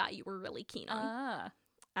like the guy you were really keen on.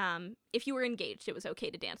 Ah. If you were engaged, it was okay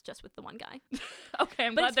to dance just with the one guy. Okay,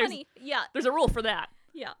 I'm But glad it's there's funny, yeah. there's a rule for that.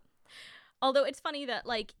 Yeah. Although it's funny that,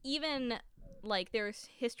 like, even, like, there's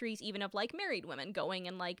histories even of, like, married women going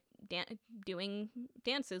and, like, doing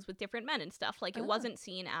dances with different men and stuff. Like, it Ah. wasn't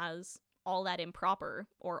seen as all that improper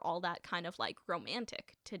or all that kind of, like,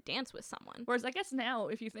 romantic to dance with someone. Whereas I guess now,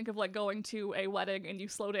 if you think of like going to a wedding and you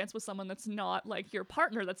slow dance with someone that's not like your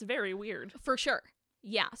partner, that's very weird. For sure.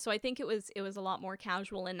 Yeah, so I think it was a lot more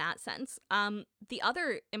casual in that sense. The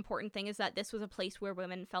other important thing is that this was a place where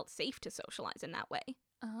women felt safe to socialize in that way,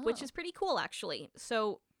 which Oh. is pretty cool, actually.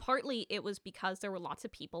 So partly it was because there were lots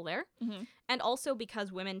of people there, Mhm. and also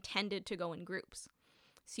because women tended to go in groups.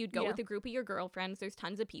 So you'd go Yeah. with a group of your girlfriends, there's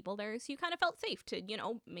tons of people there, so you kind of felt safe to,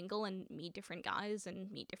 mingle and meet different guys and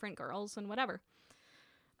meet different girls and whatever.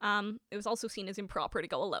 It was also seen as improper to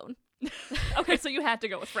go alone. Okay, so you had to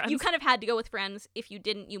go with friends. You kind of had to go with friends. If you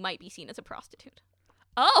didn't, you might be seen as a prostitute.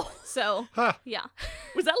 Oh, So, Huh. yeah.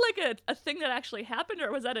 was that like a thing that actually happened,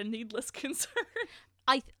 or was that a needless concern?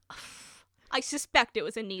 I suspect it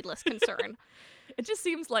was a needless concern. It just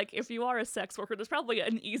seems like if you are a sex worker, there's probably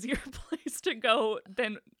an easier place to go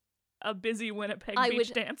than a busy Winnipeg I beach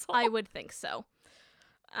would- dance hall. I would think so.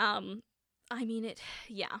 I mean,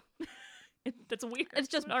 yeah. That's weird. It's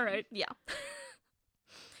just all right. Yeah.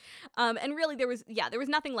 And really there was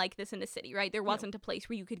nothing like this in the city, right? There wasn't a place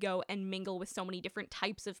where you could go and mingle with so many different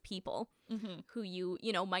types of people Mm-hmm. who you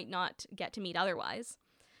might not get to meet otherwise.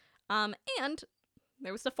 And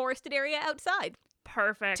there was the forested area outside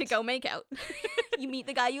Perfect. to go make out. You meet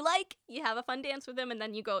the guy you like, you have a fun dance with him, and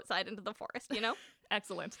then you go outside into the forest,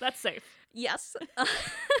 Excellent. That's safe. Yes.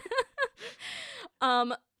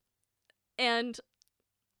 And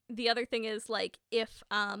the other thing is, like, if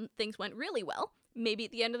things went really well, maybe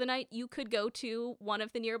at the end of the night you could go to one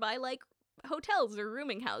of the nearby, like, hotels or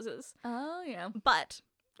rooming houses. Oh yeah. But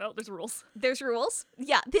Oh, there's rules. there's rules.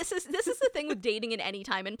 Yeah, this is the thing with dating in any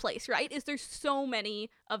time and place, right? Is there's so many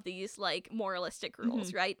of these, like, moralistic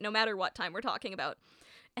rules, right? No matter what time we're talking about.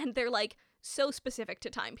 And they're, like, so specific to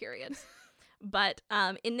time periods. But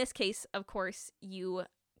in this case, of course, you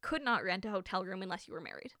could not rent a hotel room unless you were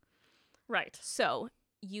married. Right. So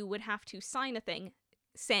you would have to sign a thing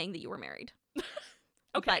saying that you were married.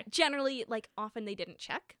 Okay. But generally, like, often they didn't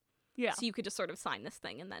check. Yeah. So you could just sort of sign this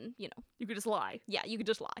thing and then, you know. You could just lie. Yeah, you could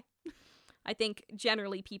just lie. I think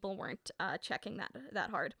generally people weren't checking that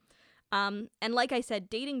hard. And like I said,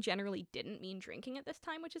 dating generally didn't mean drinking at this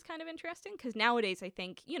time, which is kind of interesting. Because nowadays, I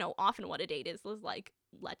think, you know, often what a date is like,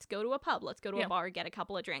 let's go to a pub, let's go to a bar, get a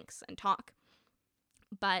couple of drinks, and talk.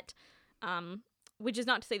 But, which is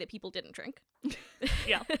not to say that people didn't drink.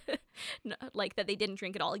 Yeah. Like that they didn't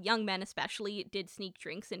drink at all. Young men especially did sneak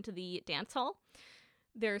drinks into the dance hall.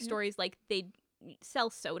 There are stories like they'd sell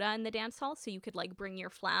soda in the dance hall, so you could like bring your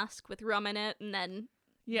flask with rum in it and then,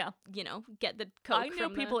 Yeah. you know, get the Coke I know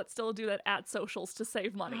from people that still do that at socials to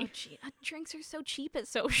save Oh, money. gee, drinks are so cheap at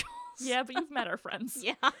socials. Yeah, but you've met our friends.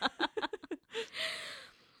 Yeah.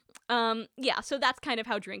 Yeah, so that's kind of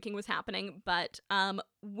how drinking was happening, but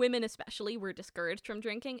women especially were discouraged from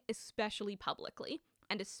drinking, especially publicly,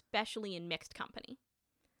 and especially in mixed company.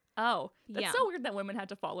 Oh, that's Yeah. so weird that women had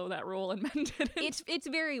to follow that rule and men didn't. It's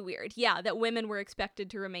very weird, yeah, that women were expected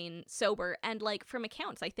to remain sober, and like from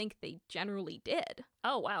accounts, I think they generally did.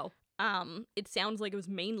 Oh, wow. It sounds like it was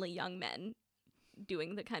mainly young men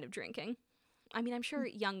doing the kind of drinking. I mean, I'm sure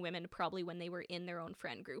young women probably when they were in their own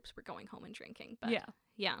friend groups were going home and drinking, but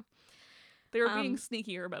yeah. They were being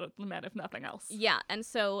sneakier about it than men, if nothing else. Yeah, and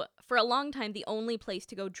so for a long time, the only place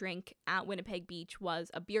to go drink at Winnipeg Beach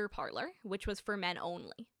was a beer parlor, which was for men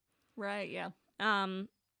only. Right, yeah. And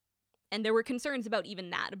there were concerns about even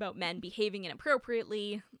that, about men behaving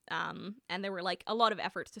inappropriately, and there were like a lot of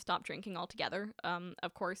efforts to stop drinking altogether.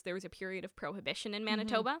 Of course, there was a period of prohibition in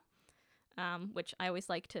Manitoba, which I always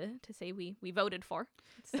like to say we voted for.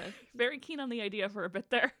 So Very keen on the idea for a bit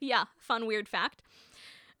there. yeah, fun, weird fact.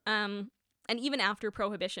 And even after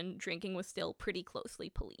Prohibition, drinking was still pretty closely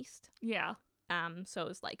policed. Yeah. So it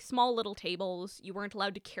was like small little tables. You weren't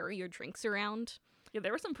allowed to carry your drinks around. Yeah,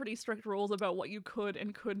 there were some pretty strict rules about what you could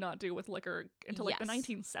and could not do with liquor until like the Yes.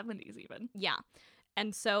 1970s even. Yeah.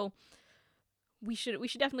 And so we should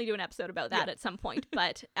definitely do an episode about that at some point.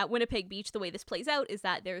 But at Winnipeg Beach, the way this plays out is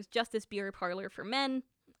that there's just this beer parlor for men,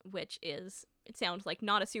 which is, it sounds like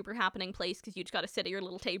not a super happening place because you just got to sit at your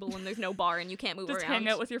little table and there's no bar and you can't move Just around. hang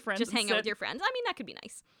out with your friends. Just and hang out with sit. your friends. I mean, that could be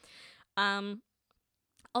nice.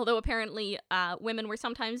 Although apparently women were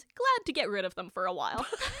sometimes glad to get rid of them for a while.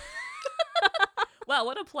 Wow,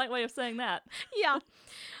 what a polite way of saying that. Yeah.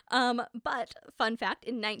 But fun fact,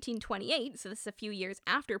 in 1928, so this is a few years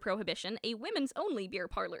after Prohibition, a women's only beer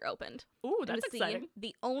parlor opened. Ooh, It that's was exciting.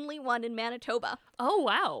 the only one in Manitoba. Oh,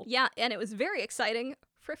 wow. Yeah, and it was very exciting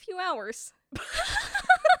for a few hours.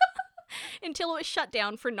 Until it was shut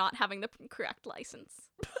down for not having the correct license.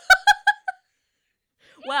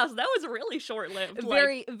 Wow, so that was really short-lived.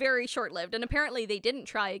 Very, very short-lived, and apparently they didn't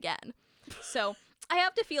try again. So I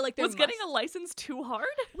have to feel like there was getting a license too hard?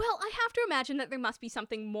 Well, I have to imagine that there must be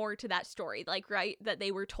something more to that story, like, right, that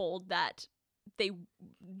they were told that they,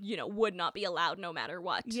 you know, would not be allowed no matter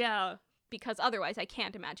what. Yeah. Because otherwise I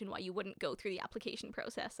can't imagine why you wouldn't go through the application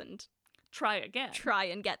process and Try again. try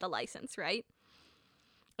and get the license, right?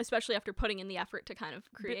 Especially after putting in the effort to kind of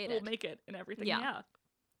create We'll it. make it and everything. Yeah. Yeah.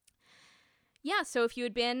 Yeah, so if you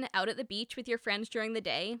had been out at the beach with your friends during the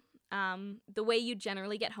day, the way you'd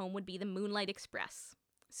generally get home would be the Moonlight Express.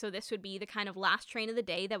 So this would be the kind of last train of the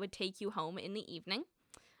day that would take you home in the evening.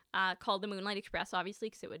 Called the Moonlight Express, obviously,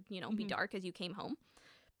 because it would, you know, be dark as you came home.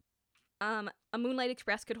 A Moonlight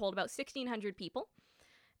Express could hold about 1,600 people.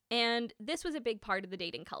 And this was a big part of the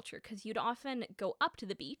dating culture, because you'd often go up to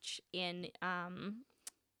the beach in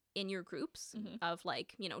your groups of,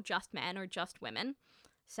 like, you know, just men or just women.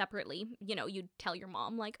 Separately, you know, you'd tell your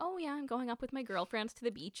mom, like, oh yeah, I'm going up with my girlfriends to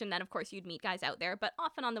the beach, and then of course you'd meet guys out there, but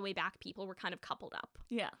often on the way back people were kind of coupled up.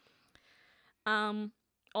 Yeah.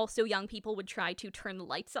 Also, young people would try to turn the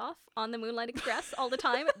lights off on the Moonlight Express all the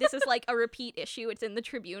time. This is like a repeat issue. It's in the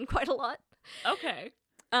Tribune quite a lot. Okay.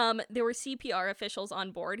 There were CPR officials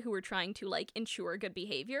on board who were trying to, like, ensure good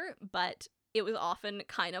behavior, but it was often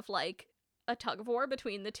kind of like a tug of war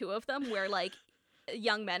between the two of them, where, like,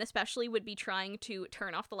 young men especially would be trying to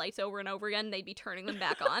turn off the lights over and over again. They'd be turning them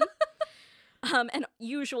back on. And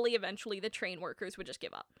usually, eventually, the train workers would just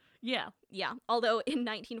give up. Yeah. Yeah. Although in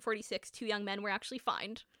 1946, 2 young men were actually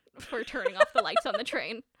fined for turning off the lights on the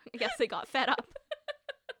train. I guess they got fed up.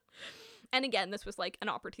 And again, this was like an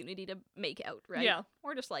opportunity to make out, right? Yeah.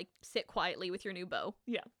 Or just like sit quietly with your new beau.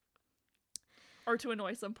 Yeah. Or to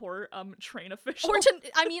annoy some poor train official. Or to,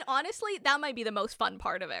 I memean, honestly, that might be the most fun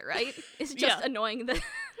part of it, right? It's just Yeah. annoying the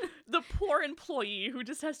the poor employee who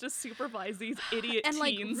just has to supervise these idiot and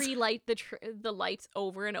like teens. relight the lights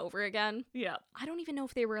over and over again. Yeah. I don't even know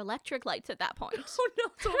if they were electric lights at that point. Oh no,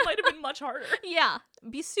 so it might have been much harder. Yeah,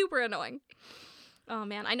 be super annoying. Oh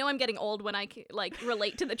man, I know I'm getting old when I like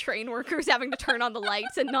relate to the train workers having to turn on the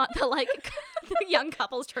lights and not the like the young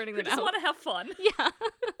couples turning They them just out. want to have fun. Yeah.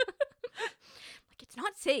 Like, it's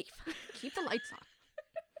not safe. Keep the lights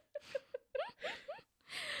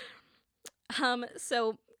on.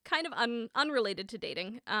 So kind of unrelated to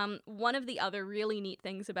dating, one of the other really neat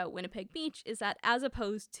things about Winnipeg Beach is that as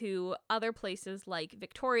opposed to other places like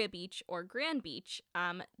Victoria Beach or Grand Beach,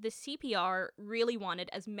 the CPR really wanted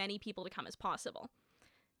as many people to come as possible,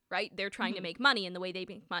 right? They're trying to make money, and the way they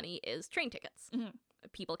make money is train tickets,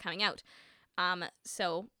 people coming out.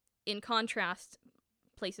 So in contrast,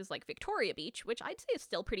 places like Victoria Beach, which I'd say is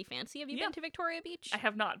still pretty fancy. Have you Yeah. been to Victoria Beach? I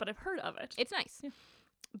have not, but I've heard of it. It's nice. Yeah.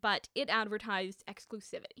 But it advertised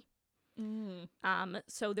exclusivity.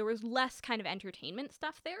 So there was less kind of entertainment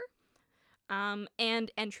stuff there.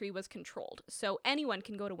 And entry was controlled. So anyone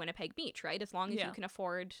can go to Winnipeg Beach, right? As long as Yeah. you can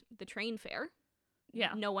afford the train fare.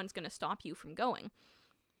 Yeah. No one's going to stop you from going.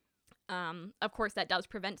 Of course, that does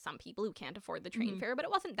prevent some people who can't afford the train fare, but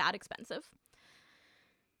it wasn't that expensive.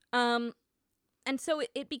 And so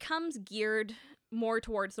it becomes geared more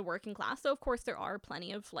towards the working class. So, of course, there are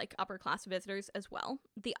plenty of, like, upper-class visitors as well.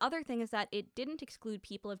 The other thing is that it didn't exclude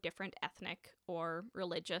people of different ethnic or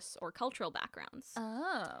religious or cultural backgrounds,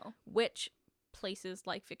 Oh. which places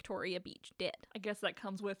like Victoria Beach did. I guess that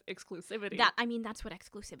comes with exclusivity. That's what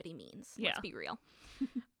exclusivity means. Let's Yeah. be real.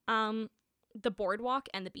 The boardwalk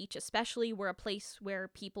and the beach especially were a place where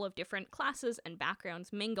people of different classes and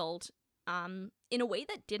backgrounds mingled in a way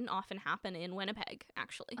that didn't often happen in Winnipeg,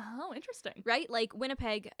 actually. Oh, interesting. Right? Like,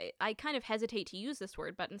 Winnipeg, I kind of hesitate to use this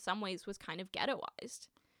word, but in some ways was kind of ghettoized.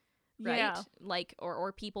 Right? Yeah. Like,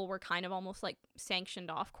 or people were kind of almost like sanctioned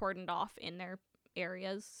off, cordoned off in their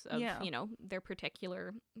areas of, Yeah. their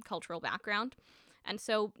particular cultural background. And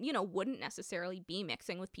so, wouldn't necessarily be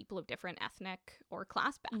mixing with people of different ethnic or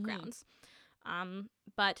class backgrounds.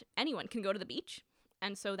 But anyone can go to the beach.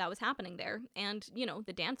 And so that was happening there. And,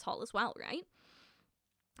 the dance hall as well, right?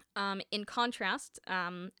 In contrast,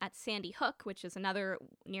 at Sandy Hook, which is another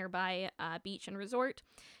nearby beach and resort,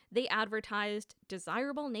 they advertised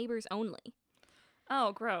desirable neighbors only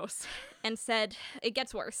Oh, gross. and said, it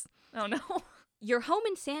gets worse. Oh, no. Your home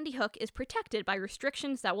in Sandy Hook is protected by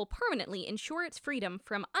restrictions that will permanently ensure its freedom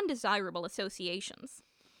from undesirable associations.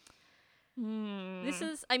 This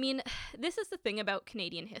is the thing about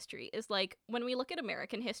Canadian history, is like, when we look at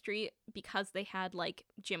American history, because they had like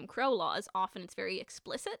Jim Crow laws, often it's very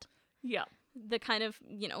explicit, Yeah. the kind of,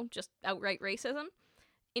 just outright racism.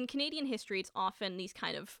 In Canadian history, it's often these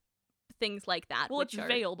kind of things like that. Well, it's which are,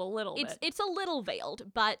 veiled a little bit. it's a little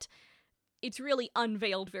veiled, but it's really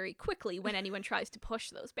unveiled very quickly when anyone tries to push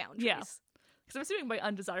those boundaries. Yeah. Because I'm assuming by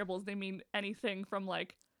undesirables, they mean anything from,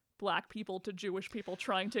 like, Black people to Jewish people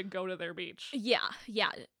trying to go to their beach. Yeah.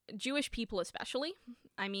 Jewish people especially.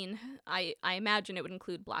 I mean, I imagine it would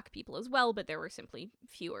include Black people as well, but there were simply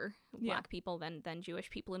fewer Black people than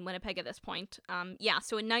Jewish people in Winnipeg at this point. So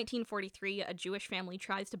in 1943, a Jewish family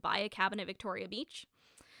tries to buy a cabin at Victoria Beach,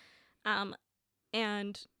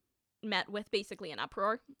 and met with basically an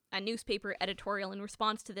uproar. A newspaper editorial in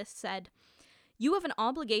response to this said, "You have an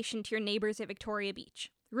obligation to your neighbors at Victoria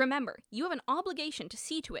Beach. Remember, you have an obligation to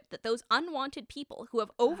see to it that those unwanted people who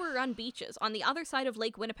have overrun beaches on the other side of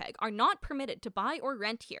Lake Winnipeg are not permitted to buy or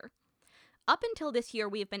rent here. Up until this year,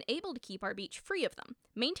 we have been able to keep our beach free of them,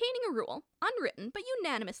 maintaining a rule, unwritten but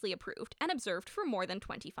unanimously approved and observed for more than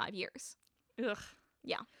 25 years. Ugh.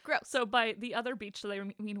 Yeah, gross. So by the other beach, do they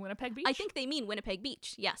mean Winnipeg Beach? I think they mean Winnipeg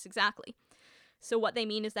Beach. Yes, exactly. So what they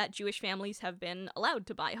mean is that Jewish families have been allowed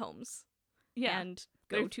to buy homes and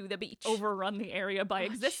go They've to the beach. overrun the area by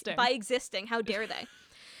existing. By existing. How dare they?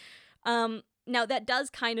 Now, that does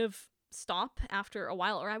kind of stop after a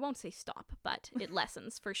while, or I won't say stop, but it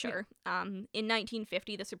lessens for sure. In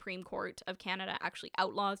 1950, the Supreme Court of Canada actually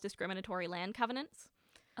outlaws discriminatory land covenants,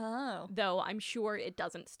 Oh. though I'm sure it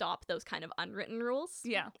doesn't stop those kind of unwritten rules.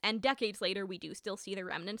 Yeah. And decades later, we do still see the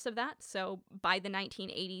remnants of that. So by the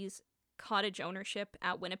 1980s, cottage ownership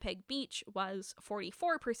at Winnipeg Beach was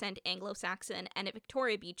 44% Anglo-Saxon, and at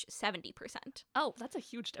Victoria Beach, 70%. Oh, that's a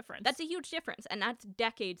huge difference. That's a huge difference, and that's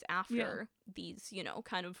decades after these,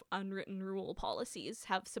 kind of unwritten rule policies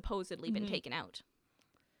have supposedly been taken out.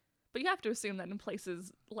 But you have to assume that in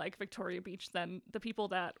places like Victoria Beach, then the people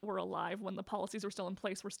that were alive when the policies were still in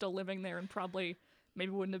place were still living there and probably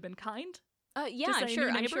maybe wouldn't have been kind. Yeah, say I'm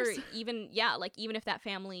sure. new I'm sure. neighbors? Even if that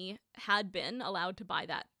family had been allowed to buy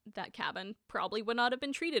that cabin, probably would not have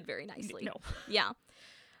been treated very nicely. No. Yeah.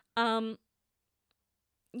 Um.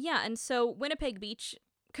 Yeah, and so Winnipeg Beach,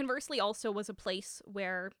 conversely, also was a place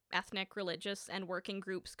where ethnic, religious, and working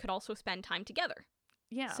groups could also spend time together.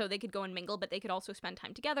 Yeah. So they could go and mingle, but they could also spend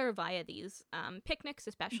time together via these picnics,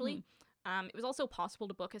 especially. It was also possible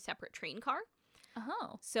to book a separate train car.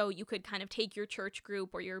 Oh. So you could kind of take your church group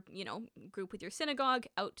or your, group with your synagogue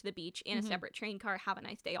out to the beach in a separate train car, have a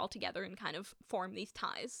nice day all together, and kind of form these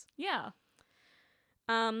ties. Yeah.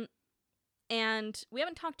 And we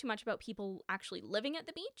haven't talked too much about people actually living at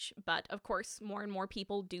the beach, but of course, more and more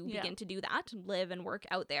people do begin to do that, live and work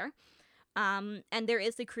out there. And there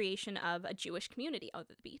is the creation of a Jewish community out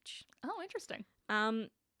at the beach. Oh, interesting.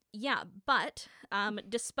 Yeah, but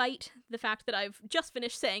despite the fact that I've just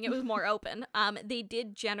finished saying it was more open, they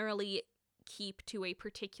did generally keep to a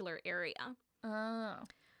particular area. Oh.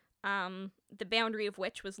 The boundary of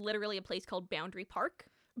which was literally a place called Boundary Park.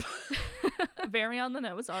 Very on the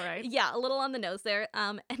nose, all right. Yeah, a little on the nose there.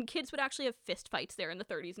 And kids would actually have fist fights there in the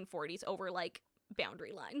 30s and 40s over, like,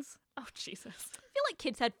 boundary lines. Oh, Jesus. I feel like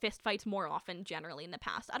kids had fist fights more often generally in the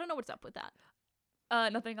past. I don't know what's up with that.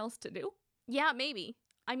 Nothing else to do? Yeah, maybe.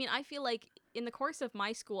 I mean, I feel like in the course of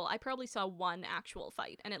my school, I probably saw one actual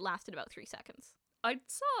fight, and it lasted about 3 seconds. I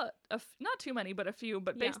saw, not too many, but a few,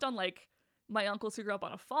 but Yeah. based on, like, my uncles who grew up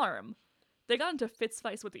on a farm, they got into fist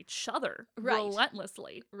fights with each other Right.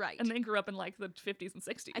 relentlessly. Right. And they grew up in, like, the 50s and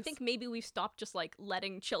 60s. I think maybe we've stopped just, like,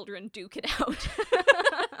 letting children duke it out.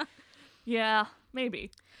 Yeah,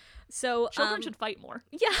 maybe. So Children should fight more.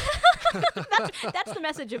 Yeah, that's the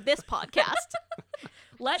message of this podcast.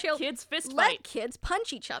 Let kids fist Let fight. kids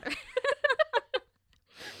punch each other.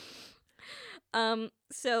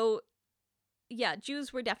 So yeah,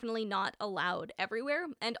 Jews were definitely not allowed everywhere,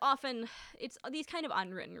 and often it's these kind of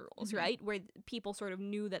unwritten rules, right, where people sort of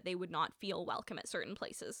knew that they would not feel welcome at certain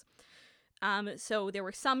places. So there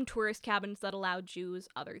were some tourist cabins that allowed Jews,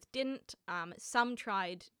 others didn't. Some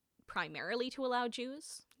tried primarily to allow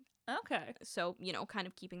Jews. Okay. So, kind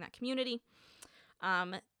of keeping that community.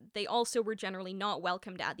 They also were generally not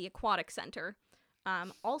welcomed at the Aquatic Center.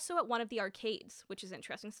 Also at one of the arcades, which is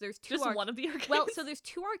interesting. So there's two Just one of the arcades? Well, so there's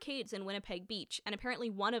 2 arcades in Winnipeg Beach, and apparently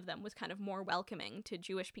one of them was kind of more welcoming to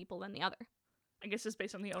Jewish people than the other. I guess just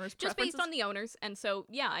based on the owner's Just preferences? based on the owners. And so,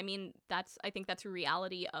 yeah, I mean, I think that's a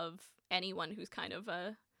reality of anyone who's kind of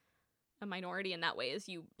a minority in that way, is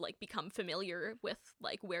you, like, become familiar with,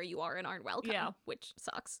 like, where you are and aren't welcome, which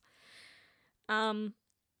sucks.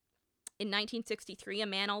 In 1963, a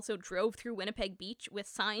man also drove through Winnipeg Beach with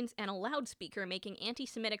signs and a loudspeaker making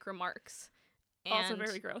anti-Semitic remarks. And Also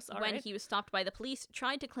very gross. All when right. he was stopped by the police,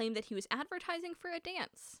 tried to claim that he was advertising for a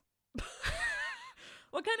dance.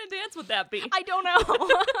 What kind of dance would that be? I don't know.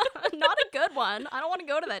 Not a good one. I don't want to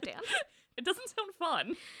go to that dance. It doesn't sound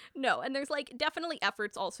fun. No, and there's, like, definitely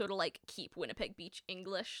efforts also to, like, keep Winnipeg Beach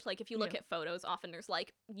English. Like, if you look at photos, often there's,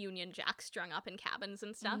 like, Union Jacks strung up in cabins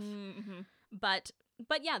and stuff. Mm-hmm.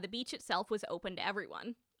 But yeah, the beach itself was open to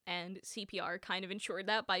everyone, and CPR kind of ensured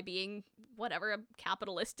that by being, whatever, a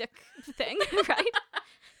capitalistic thing, right?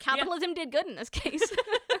 Capitalism did good in this case.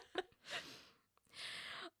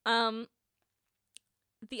 The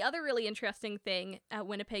other really interesting thing at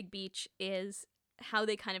Winnipeg Beach is how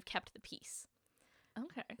they kind of kept the peace.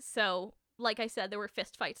 Okay. So, like I said, there were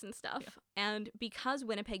fist fights and stuff, and because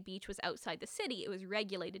Winnipeg Beach was outside the city, it was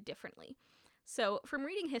regulated differently. So, from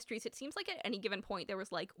reading histories, it seems like at any given point there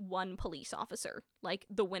was, like, one police officer, like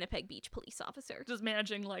the Winnipeg Beach police officer. Just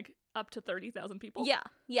managing, like, up to 30,000 people?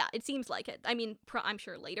 Yeah, it seems like it. I mean, I'm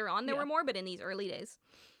sure later on there were more, but in these early days.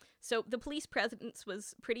 So, the police presence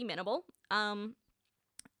was pretty minimal.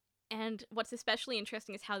 And what's especially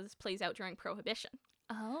interesting is how this plays out during Prohibition.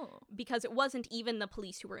 Oh. Because it wasn't even the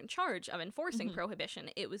police who were in charge of enforcing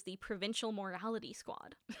Prohibition, it was the Provincial Morality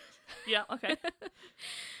Squad. Yeah, okay.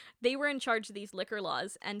 They were in charge of these liquor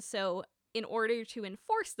laws, and so in order to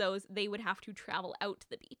enforce those, they would have to travel out to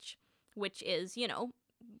the beach, which is,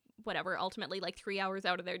 whatever, ultimately like 3 hours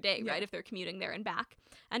out of their day, right, if they're commuting there and back.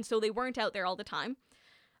 And so they weren't out there all the time.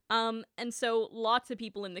 And so lots of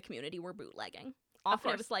people in the community were bootlegging.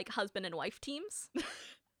 Often it was like husband and wife teams.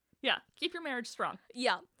 Yeah, keep your marriage strong.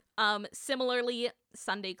 Yeah. Similarly,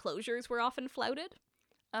 Sunday closures were often flouted.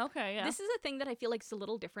 Okay, yeah. This is a thing that I feel like is a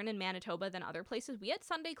little different in Manitoba than other places. We had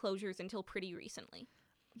Sunday closures until pretty recently.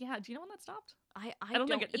 Yeah, do you know when that stopped? I don't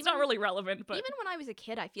think it's not really relevant, but even when I was a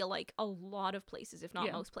kid, I feel like a lot of places, if not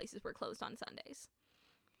Yeah. most places, were closed on Sundays.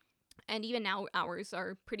 And even now, hours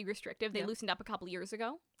are pretty restrictive. They Yeah. loosened up a couple years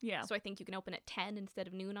ago. Yeah. So I think you can open at 10 instead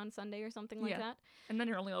of noon on Sunday or something like Yeah. that. And then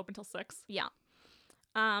you're only open till 6. Yeah.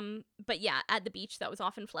 But yeah, at the beach, that was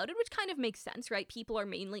often floated, which kind of makes sense, right? People are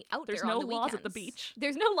mainly out There's there no on the laws at the weekends. beach.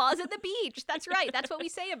 There's no laws at the beach. That's right. That's what we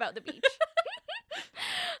say about the beach.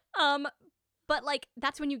 But like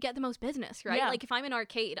that's when you get the most business, right? Yeah. Like if I'm an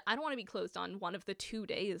arcade, I don't want to be closed on one of the 2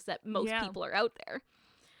 days that most Yeah. people are out there.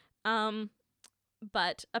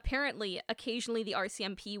 But apparently, occasionally the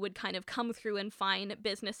RCMP would kind of come through and fine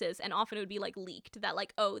businesses, and often it would be like leaked that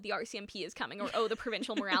like, oh, the RCMP is coming, or oh, the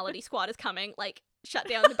Provincial Morality Squad is coming. Like, shut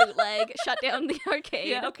down the bootleg, shut down the arcade.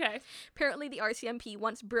 Yeah, okay. Apparently, the RCMP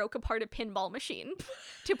once broke apart a pinball machine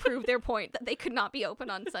to prove their point that they could not be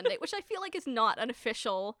open on Sunday, which I feel like is not an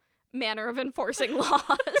official manner of enforcing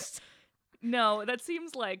laws. No, that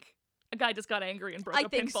seems like a guy just got angry and broke I a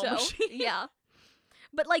think pinball so. machine. Yeah.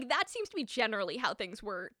 But like that seems to be generally how things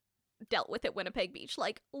were dealt with at Winnipeg Beach,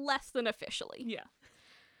 like less than officially. Yeah.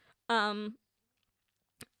 And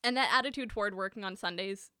that attitude toward working on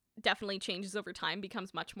Sundays definitely changes over time,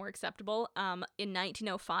 becomes much more acceptable. In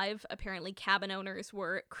 1905, apparently cabin owners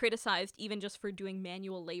were criticized even just for doing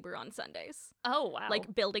manual labor on Sundays, Oh, wow.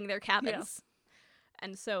 like building their cabins.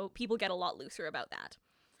 And so people get a lot looser about that.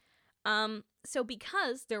 So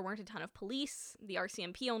because there weren't a ton of police, the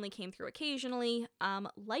RCMP only came through occasionally,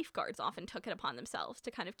 lifeguards often took it upon themselves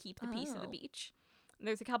to kind of keep the peace of the Oh. beach. And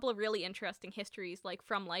there's a couple of really interesting histories, like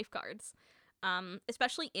from lifeguards,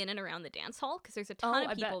 especially in and around the dance hall, because there's a ton Oh,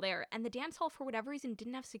 of I people bet. there, and the dance hall, for whatever reason,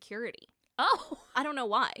 didn't have security. Oh, I don't know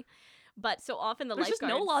why, but so often the there's just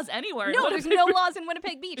lifeguards... no laws anywhere. in No, there's Winnipeg. no laws in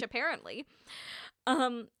Winnipeg Beach, apparently.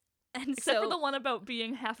 And Except so... for the one about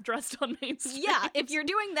being half dressed on Main Street. Yeah, if you're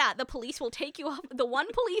doing that, the police will take you off. The one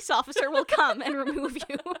police officer will come and remove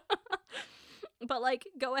you. But, like,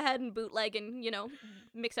 go ahead and bootleg and, you know,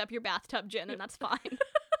 mix up your bathtub gin, and that's fine.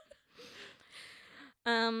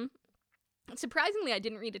 Surprisingly, I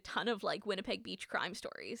didn't read a ton of, like, Winnipeg Beach crime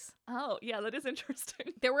stories. Oh, yeah, that is interesting.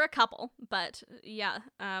 There were a couple, but, yeah,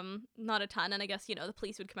 not a ton. And I guess, you know, the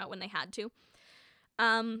police would come out when they had to.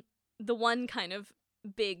 The one kind of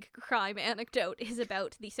big crime anecdote is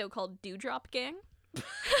about the so-called Dewdrop Gang.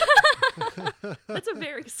 That's a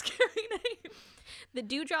very scary name. The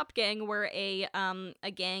Dewdrop Gang were a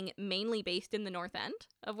gang mainly based in the North End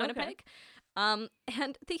of Winnipeg. And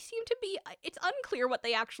they seem to be, it's unclear what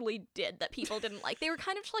they actually did that people didn't like. They were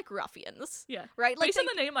kind of just like ruffians, Yeah. right? Like Based on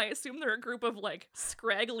the name, I assume they're a group of, like,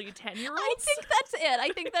 scraggly 10-year-olds. I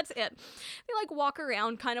think that's it. They like walk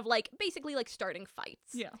around kind of like basically like starting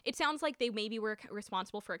fights. Yeah. It sounds like they maybe were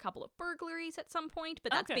responsible for a couple of burglaries at some point,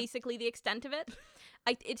 but that's Okay. basically the extent of it.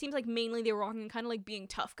 It seems like mainly they were walking kind of like being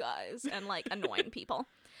tough guys and like annoying people.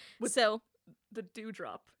 With So the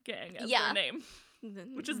Dewdrop Gang as Yeah. their name,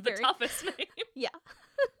 which is very, the toughest name. Yeah.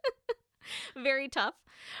 Very tough.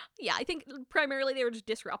 Yeah, I think primarily they were just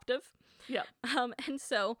disruptive. Yeah. And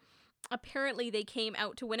so apparently they came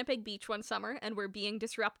out to Winnipeg Beach one summer and were being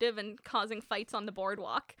disruptive and causing fights on the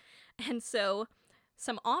boardwalk. And so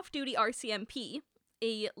some off-duty RCMP,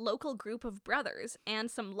 a local group of brothers, and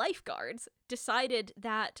some lifeguards decided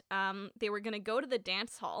that they were going to go to the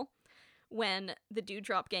dance hall when the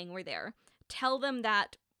Dewdrop Gang were there, tell them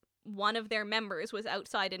that one of their members was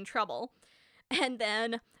outside in trouble, and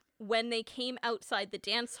then when they came outside the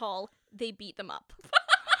dance hall, they beat them up.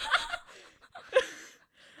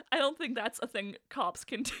 I don't think that's a thing cops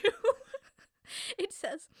can do. It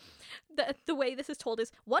says the way this is told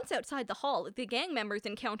is, once outside the hall, the gang members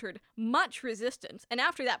encountered much resistance, and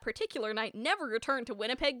after that particular night, never returned to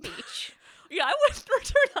Winnipeg Beach. Yeah, I wouldn't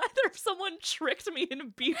return either if someone tricked me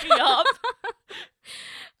and beat me up.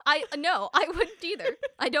 No, I wouldn't either.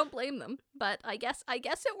 I don't blame them, but I guess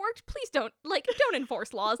it worked. Please don't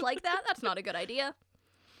enforce laws like that. That's not a good idea.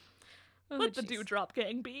 Oh, Let the jeez. Dewdrop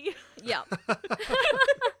Gang be. Yeah.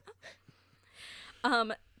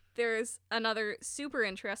 There's another super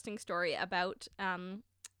interesting story about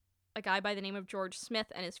a guy by the name of George Smith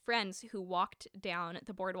and his friends who walked down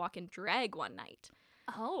the boardwalk in drag one night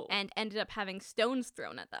Oh. and ended up having stones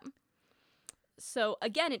thrown at them. So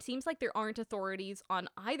again, it seems like there aren't authorities on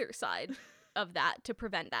either side of that to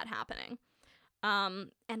prevent that happening.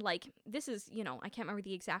 And like, this is, you know, I can't remember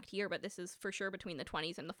the exact year, but this is for sure between the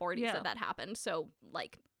 20s and the 40s Yeah. that happened. So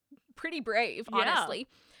like, pretty brave, Yeah. honestly.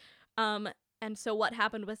 And so what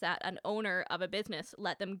happened was that an owner of a business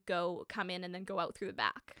let them come in and then go out through the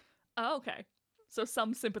back. Oh, okay. So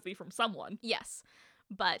some sympathy from someone. Yes.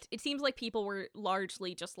 But it seems like people were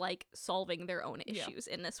largely just like solving their own Yeah. issues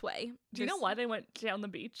in this way. Do you know There's- why they went down the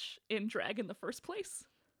beach in drag in the first place?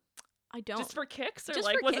 I don't. Just for kicks, or Just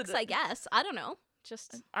like for was kicks, it? I guess. I don't know.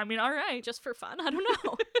 Just I mean, all right. just for fun. I don't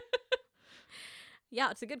know.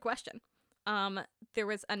 Yeah, it's a good question. There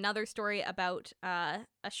was another story about a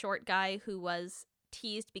short guy who was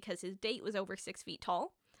teased because his date was over 6 feet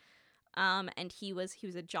tall. And he was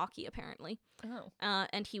a jockey apparently. Oh.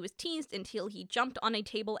 And he was teased until he jumped on a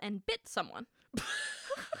table and bit someone.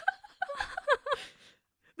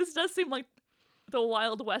 This does seem like the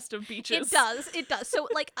Wild West of beaches. It does. So,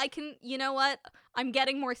 like, you know what? I'm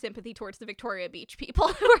getting more sympathy towards the Victoria Beach people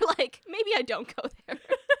who are like, maybe I don't go there.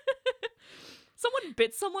 Someone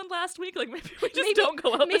bit someone last week. Like, maybe we just don't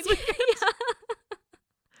go out this weekend. Yeah.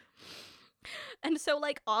 And so,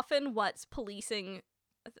 like, often what's policing,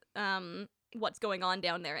 what's going on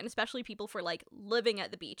down there, and especially people for, like, living at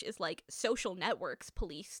the beach, is, like, social networks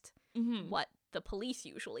policed what the police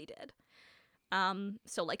usually did.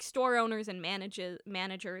 So, like, store owners and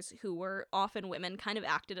managers who were often women kind of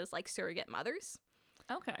acted as, like, surrogate mothers.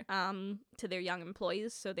 Okay. To their young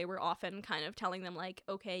employees. So they were often kind of telling them, like,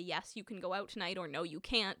 okay, yes, you can go out tonight, or no, you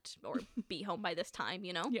can't, or be home by this time,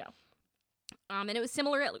 you know? Yeah. And it was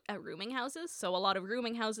similar at rooming houses. So a lot of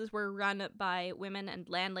rooming houses were run by women, and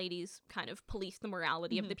landladies kind of policed the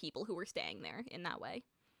morality of the people who were staying there in that way.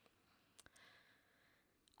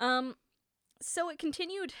 So it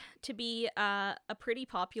continued to be a pretty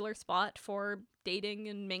popular spot for dating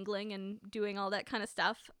and mingling and doing all that kind of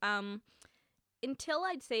stuff. Until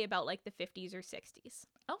I'd say about, like, the 50s or 60s.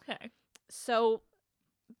 Okay. So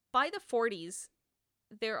by the 40s,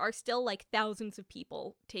 there are still, like, thousands of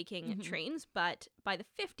people taking trains, but by the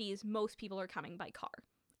 50s, most people are coming by car.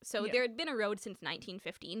 So there had been a road since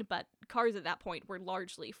 1915, but cars at that point were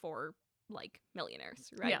largely for, like,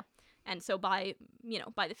 millionaires, right? Yeah. And so by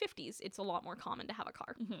the 50s, it's a lot more common to have a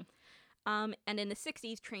car. And in the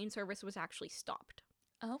 60s, train service was actually stopped.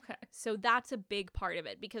 Okay. So that's a big part of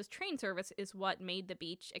it, because train service is what made the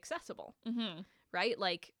beach accessible, right?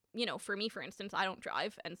 Like, you know, for me, for instance, I don't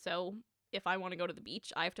drive. And so if I want to go to the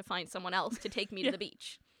beach, I have to find someone else to take me to the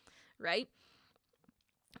beach, right?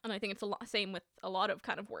 And I think it's same with a lot of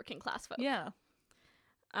kind of working class folk. Yeah.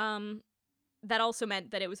 That also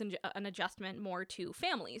meant that it was an adjustment more to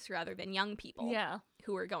families rather than young people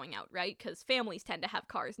who were going out, right? Because families tend to have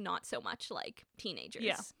cars, not so much like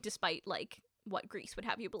teenagers, despite, like, what Greece would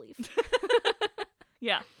have you believe.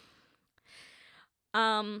 Yeah.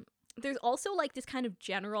 There's also, like, this kind of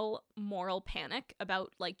general moral panic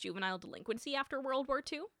about, like, juvenile delinquency after World War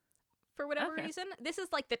II, for whatever reason. This is,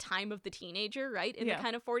 like, the time of the teenager, right? In the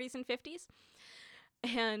kind of 40s and 50s.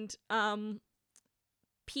 And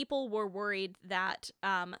people were worried that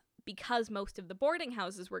because most of the boarding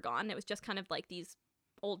houses were gone, it was just kind of like these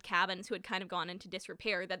old cabins who had kind of gone into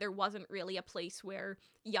disrepair, that there wasn't really a place where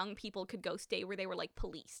young people could go stay where they were, like,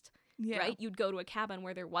 policed, right? You'd go to a cabin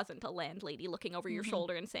where there wasn't a landlady looking over your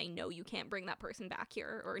shoulder and saying, no, you can't bring that person back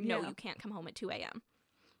here, or no, you can't come home at 2 a.m.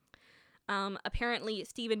 Apparently,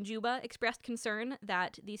 Stephen Juba expressed concern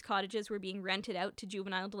that these cottages were being rented out to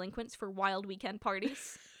juvenile delinquents for wild weekend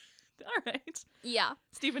parties. All right. Yeah.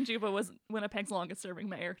 Stephen Juba was Winnipeg's longest serving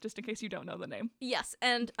mayor, just in case you don't know the name. Yes,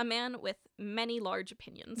 and a man with many large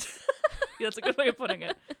opinions. Yeah, that's a good way of putting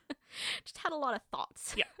it. Just had a lot of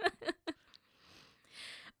thoughts. Yeah.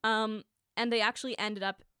 And they actually ended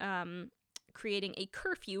up creating a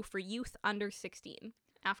curfew for youth under 16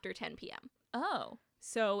 after 10 p.m. Oh.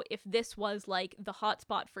 So if this was, like, the hot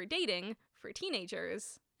spot for dating for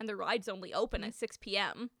teenagers, and the ride's only open at 6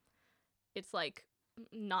 p.m., it's, like,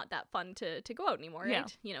 not that fun to go out anymore, right? Yeah.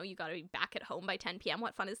 You know, you gotta be back at home by 10 p.m.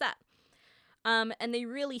 What fun is that? And they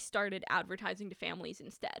really started advertising to families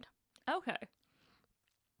instead. Okay.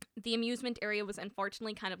 The amusement area was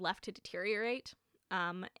unfortunately kind of left to deteriorate.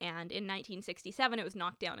 And in 1967, it was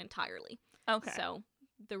knocked down entirely. Okay. So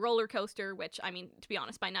the roller coaster, which, I mean, to be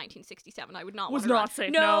honest, by 1967, I would not was want to not ride.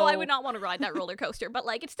 safe. No, I would not want to ride that roller coaster, but,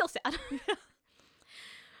 like, it's still sad.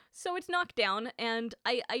 So it's knocked down, and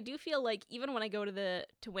I do feel like even when I go to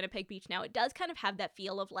Winnipeg Beach now, it does kind of have that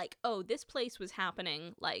feel of, like, oh, this place was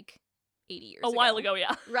happening, like, 80 years ago. A while ago,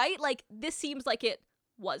 yeah. Right? Like, this seems like it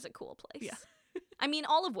was a cool place. Yeah. I mean,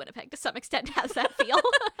 all of Winnipeg, to some extent, has that feel.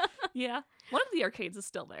 Yeah. One of the arcades is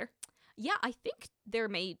still there. Yeah, I think there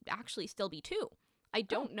may actually still be 2. I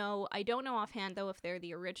don't know. I don't know offhand, though, if they're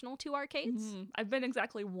the original 2 arcades. I've been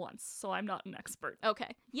exactly once, so I'm not an expert.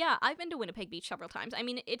 Okay. Yeah, I've been to Winnipeg Beach several times. I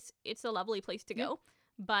mean, it's a lovely place to go,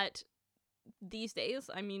 but these days,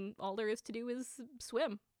 I mean, all there is to do is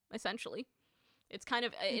swim, essentially. It's kind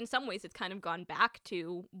of, in some ways, it's kind of gone back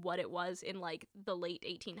to what it was in, like, the late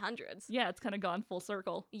 1800s. Yeah, it's kind of gone full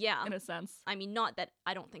circle. Yeah. In a sense. I mean, not that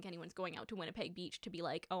I don't think anyone's going out to Winnipeg Beach to be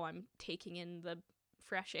like, oh, I'm taking in the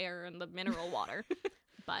fresh air and the mineral water.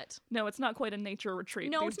 but No, it's not quite a nature retreat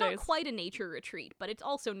no, these it's not days. quite a nature retreat, but it's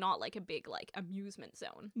also not like a big like amusement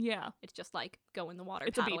zone. Yeah. It's just like go in the water,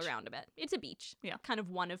 It's a paddle beach. around a bit. It's a beach. Yeah. Kind of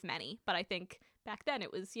one of many, but I think back then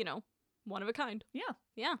it was, one of a kind. Yeah.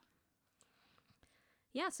 Yeah.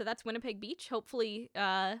 Yeah, so that's Winnipeg Beach. Hopefully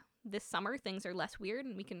this summer things are less weird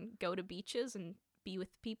and we can go to beaches and be with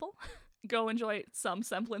people. Go enjoy some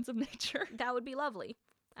semblance of nature. That would be lovely.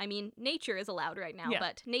 I mean, nature is allowed right now, Yeah.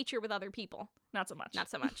 but nature with other people, Not so much. not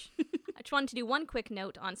so much. I just wanted to do one quick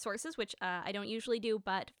note on sources, which I don't usually do,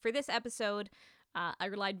 but for this episode, I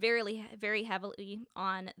relied very heavily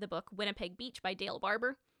on the book Winnipeg Beach by Dale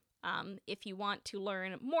Barber. If you want to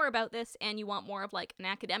learn more about this and you want more of like an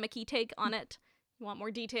academic-y take on it, you want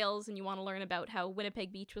more details and you want to learn about how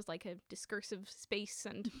Winnipeg Beach was like a discursive space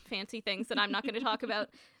and fancy things that I'm not going to talk about,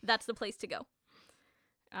 that's the place to go.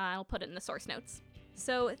 I'll put it in the source notes.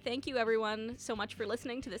 So thank you everyone so much for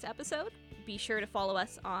listening to this episode. Be sure to follow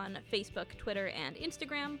us on Facebook, Twitter, and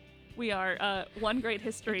Instagram. We are One Great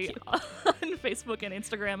History on Facebook and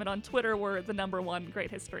Instagram, and on Twitter we're the #1 Great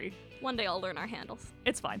History. One day I'll learn our handles.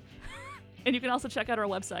 It's fine. And you can also check out our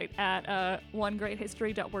website at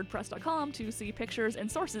onegreathistory.wordpress.com to see pictures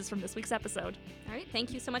and sources from this week's episode. All right,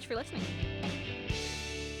 thank you so much for listening.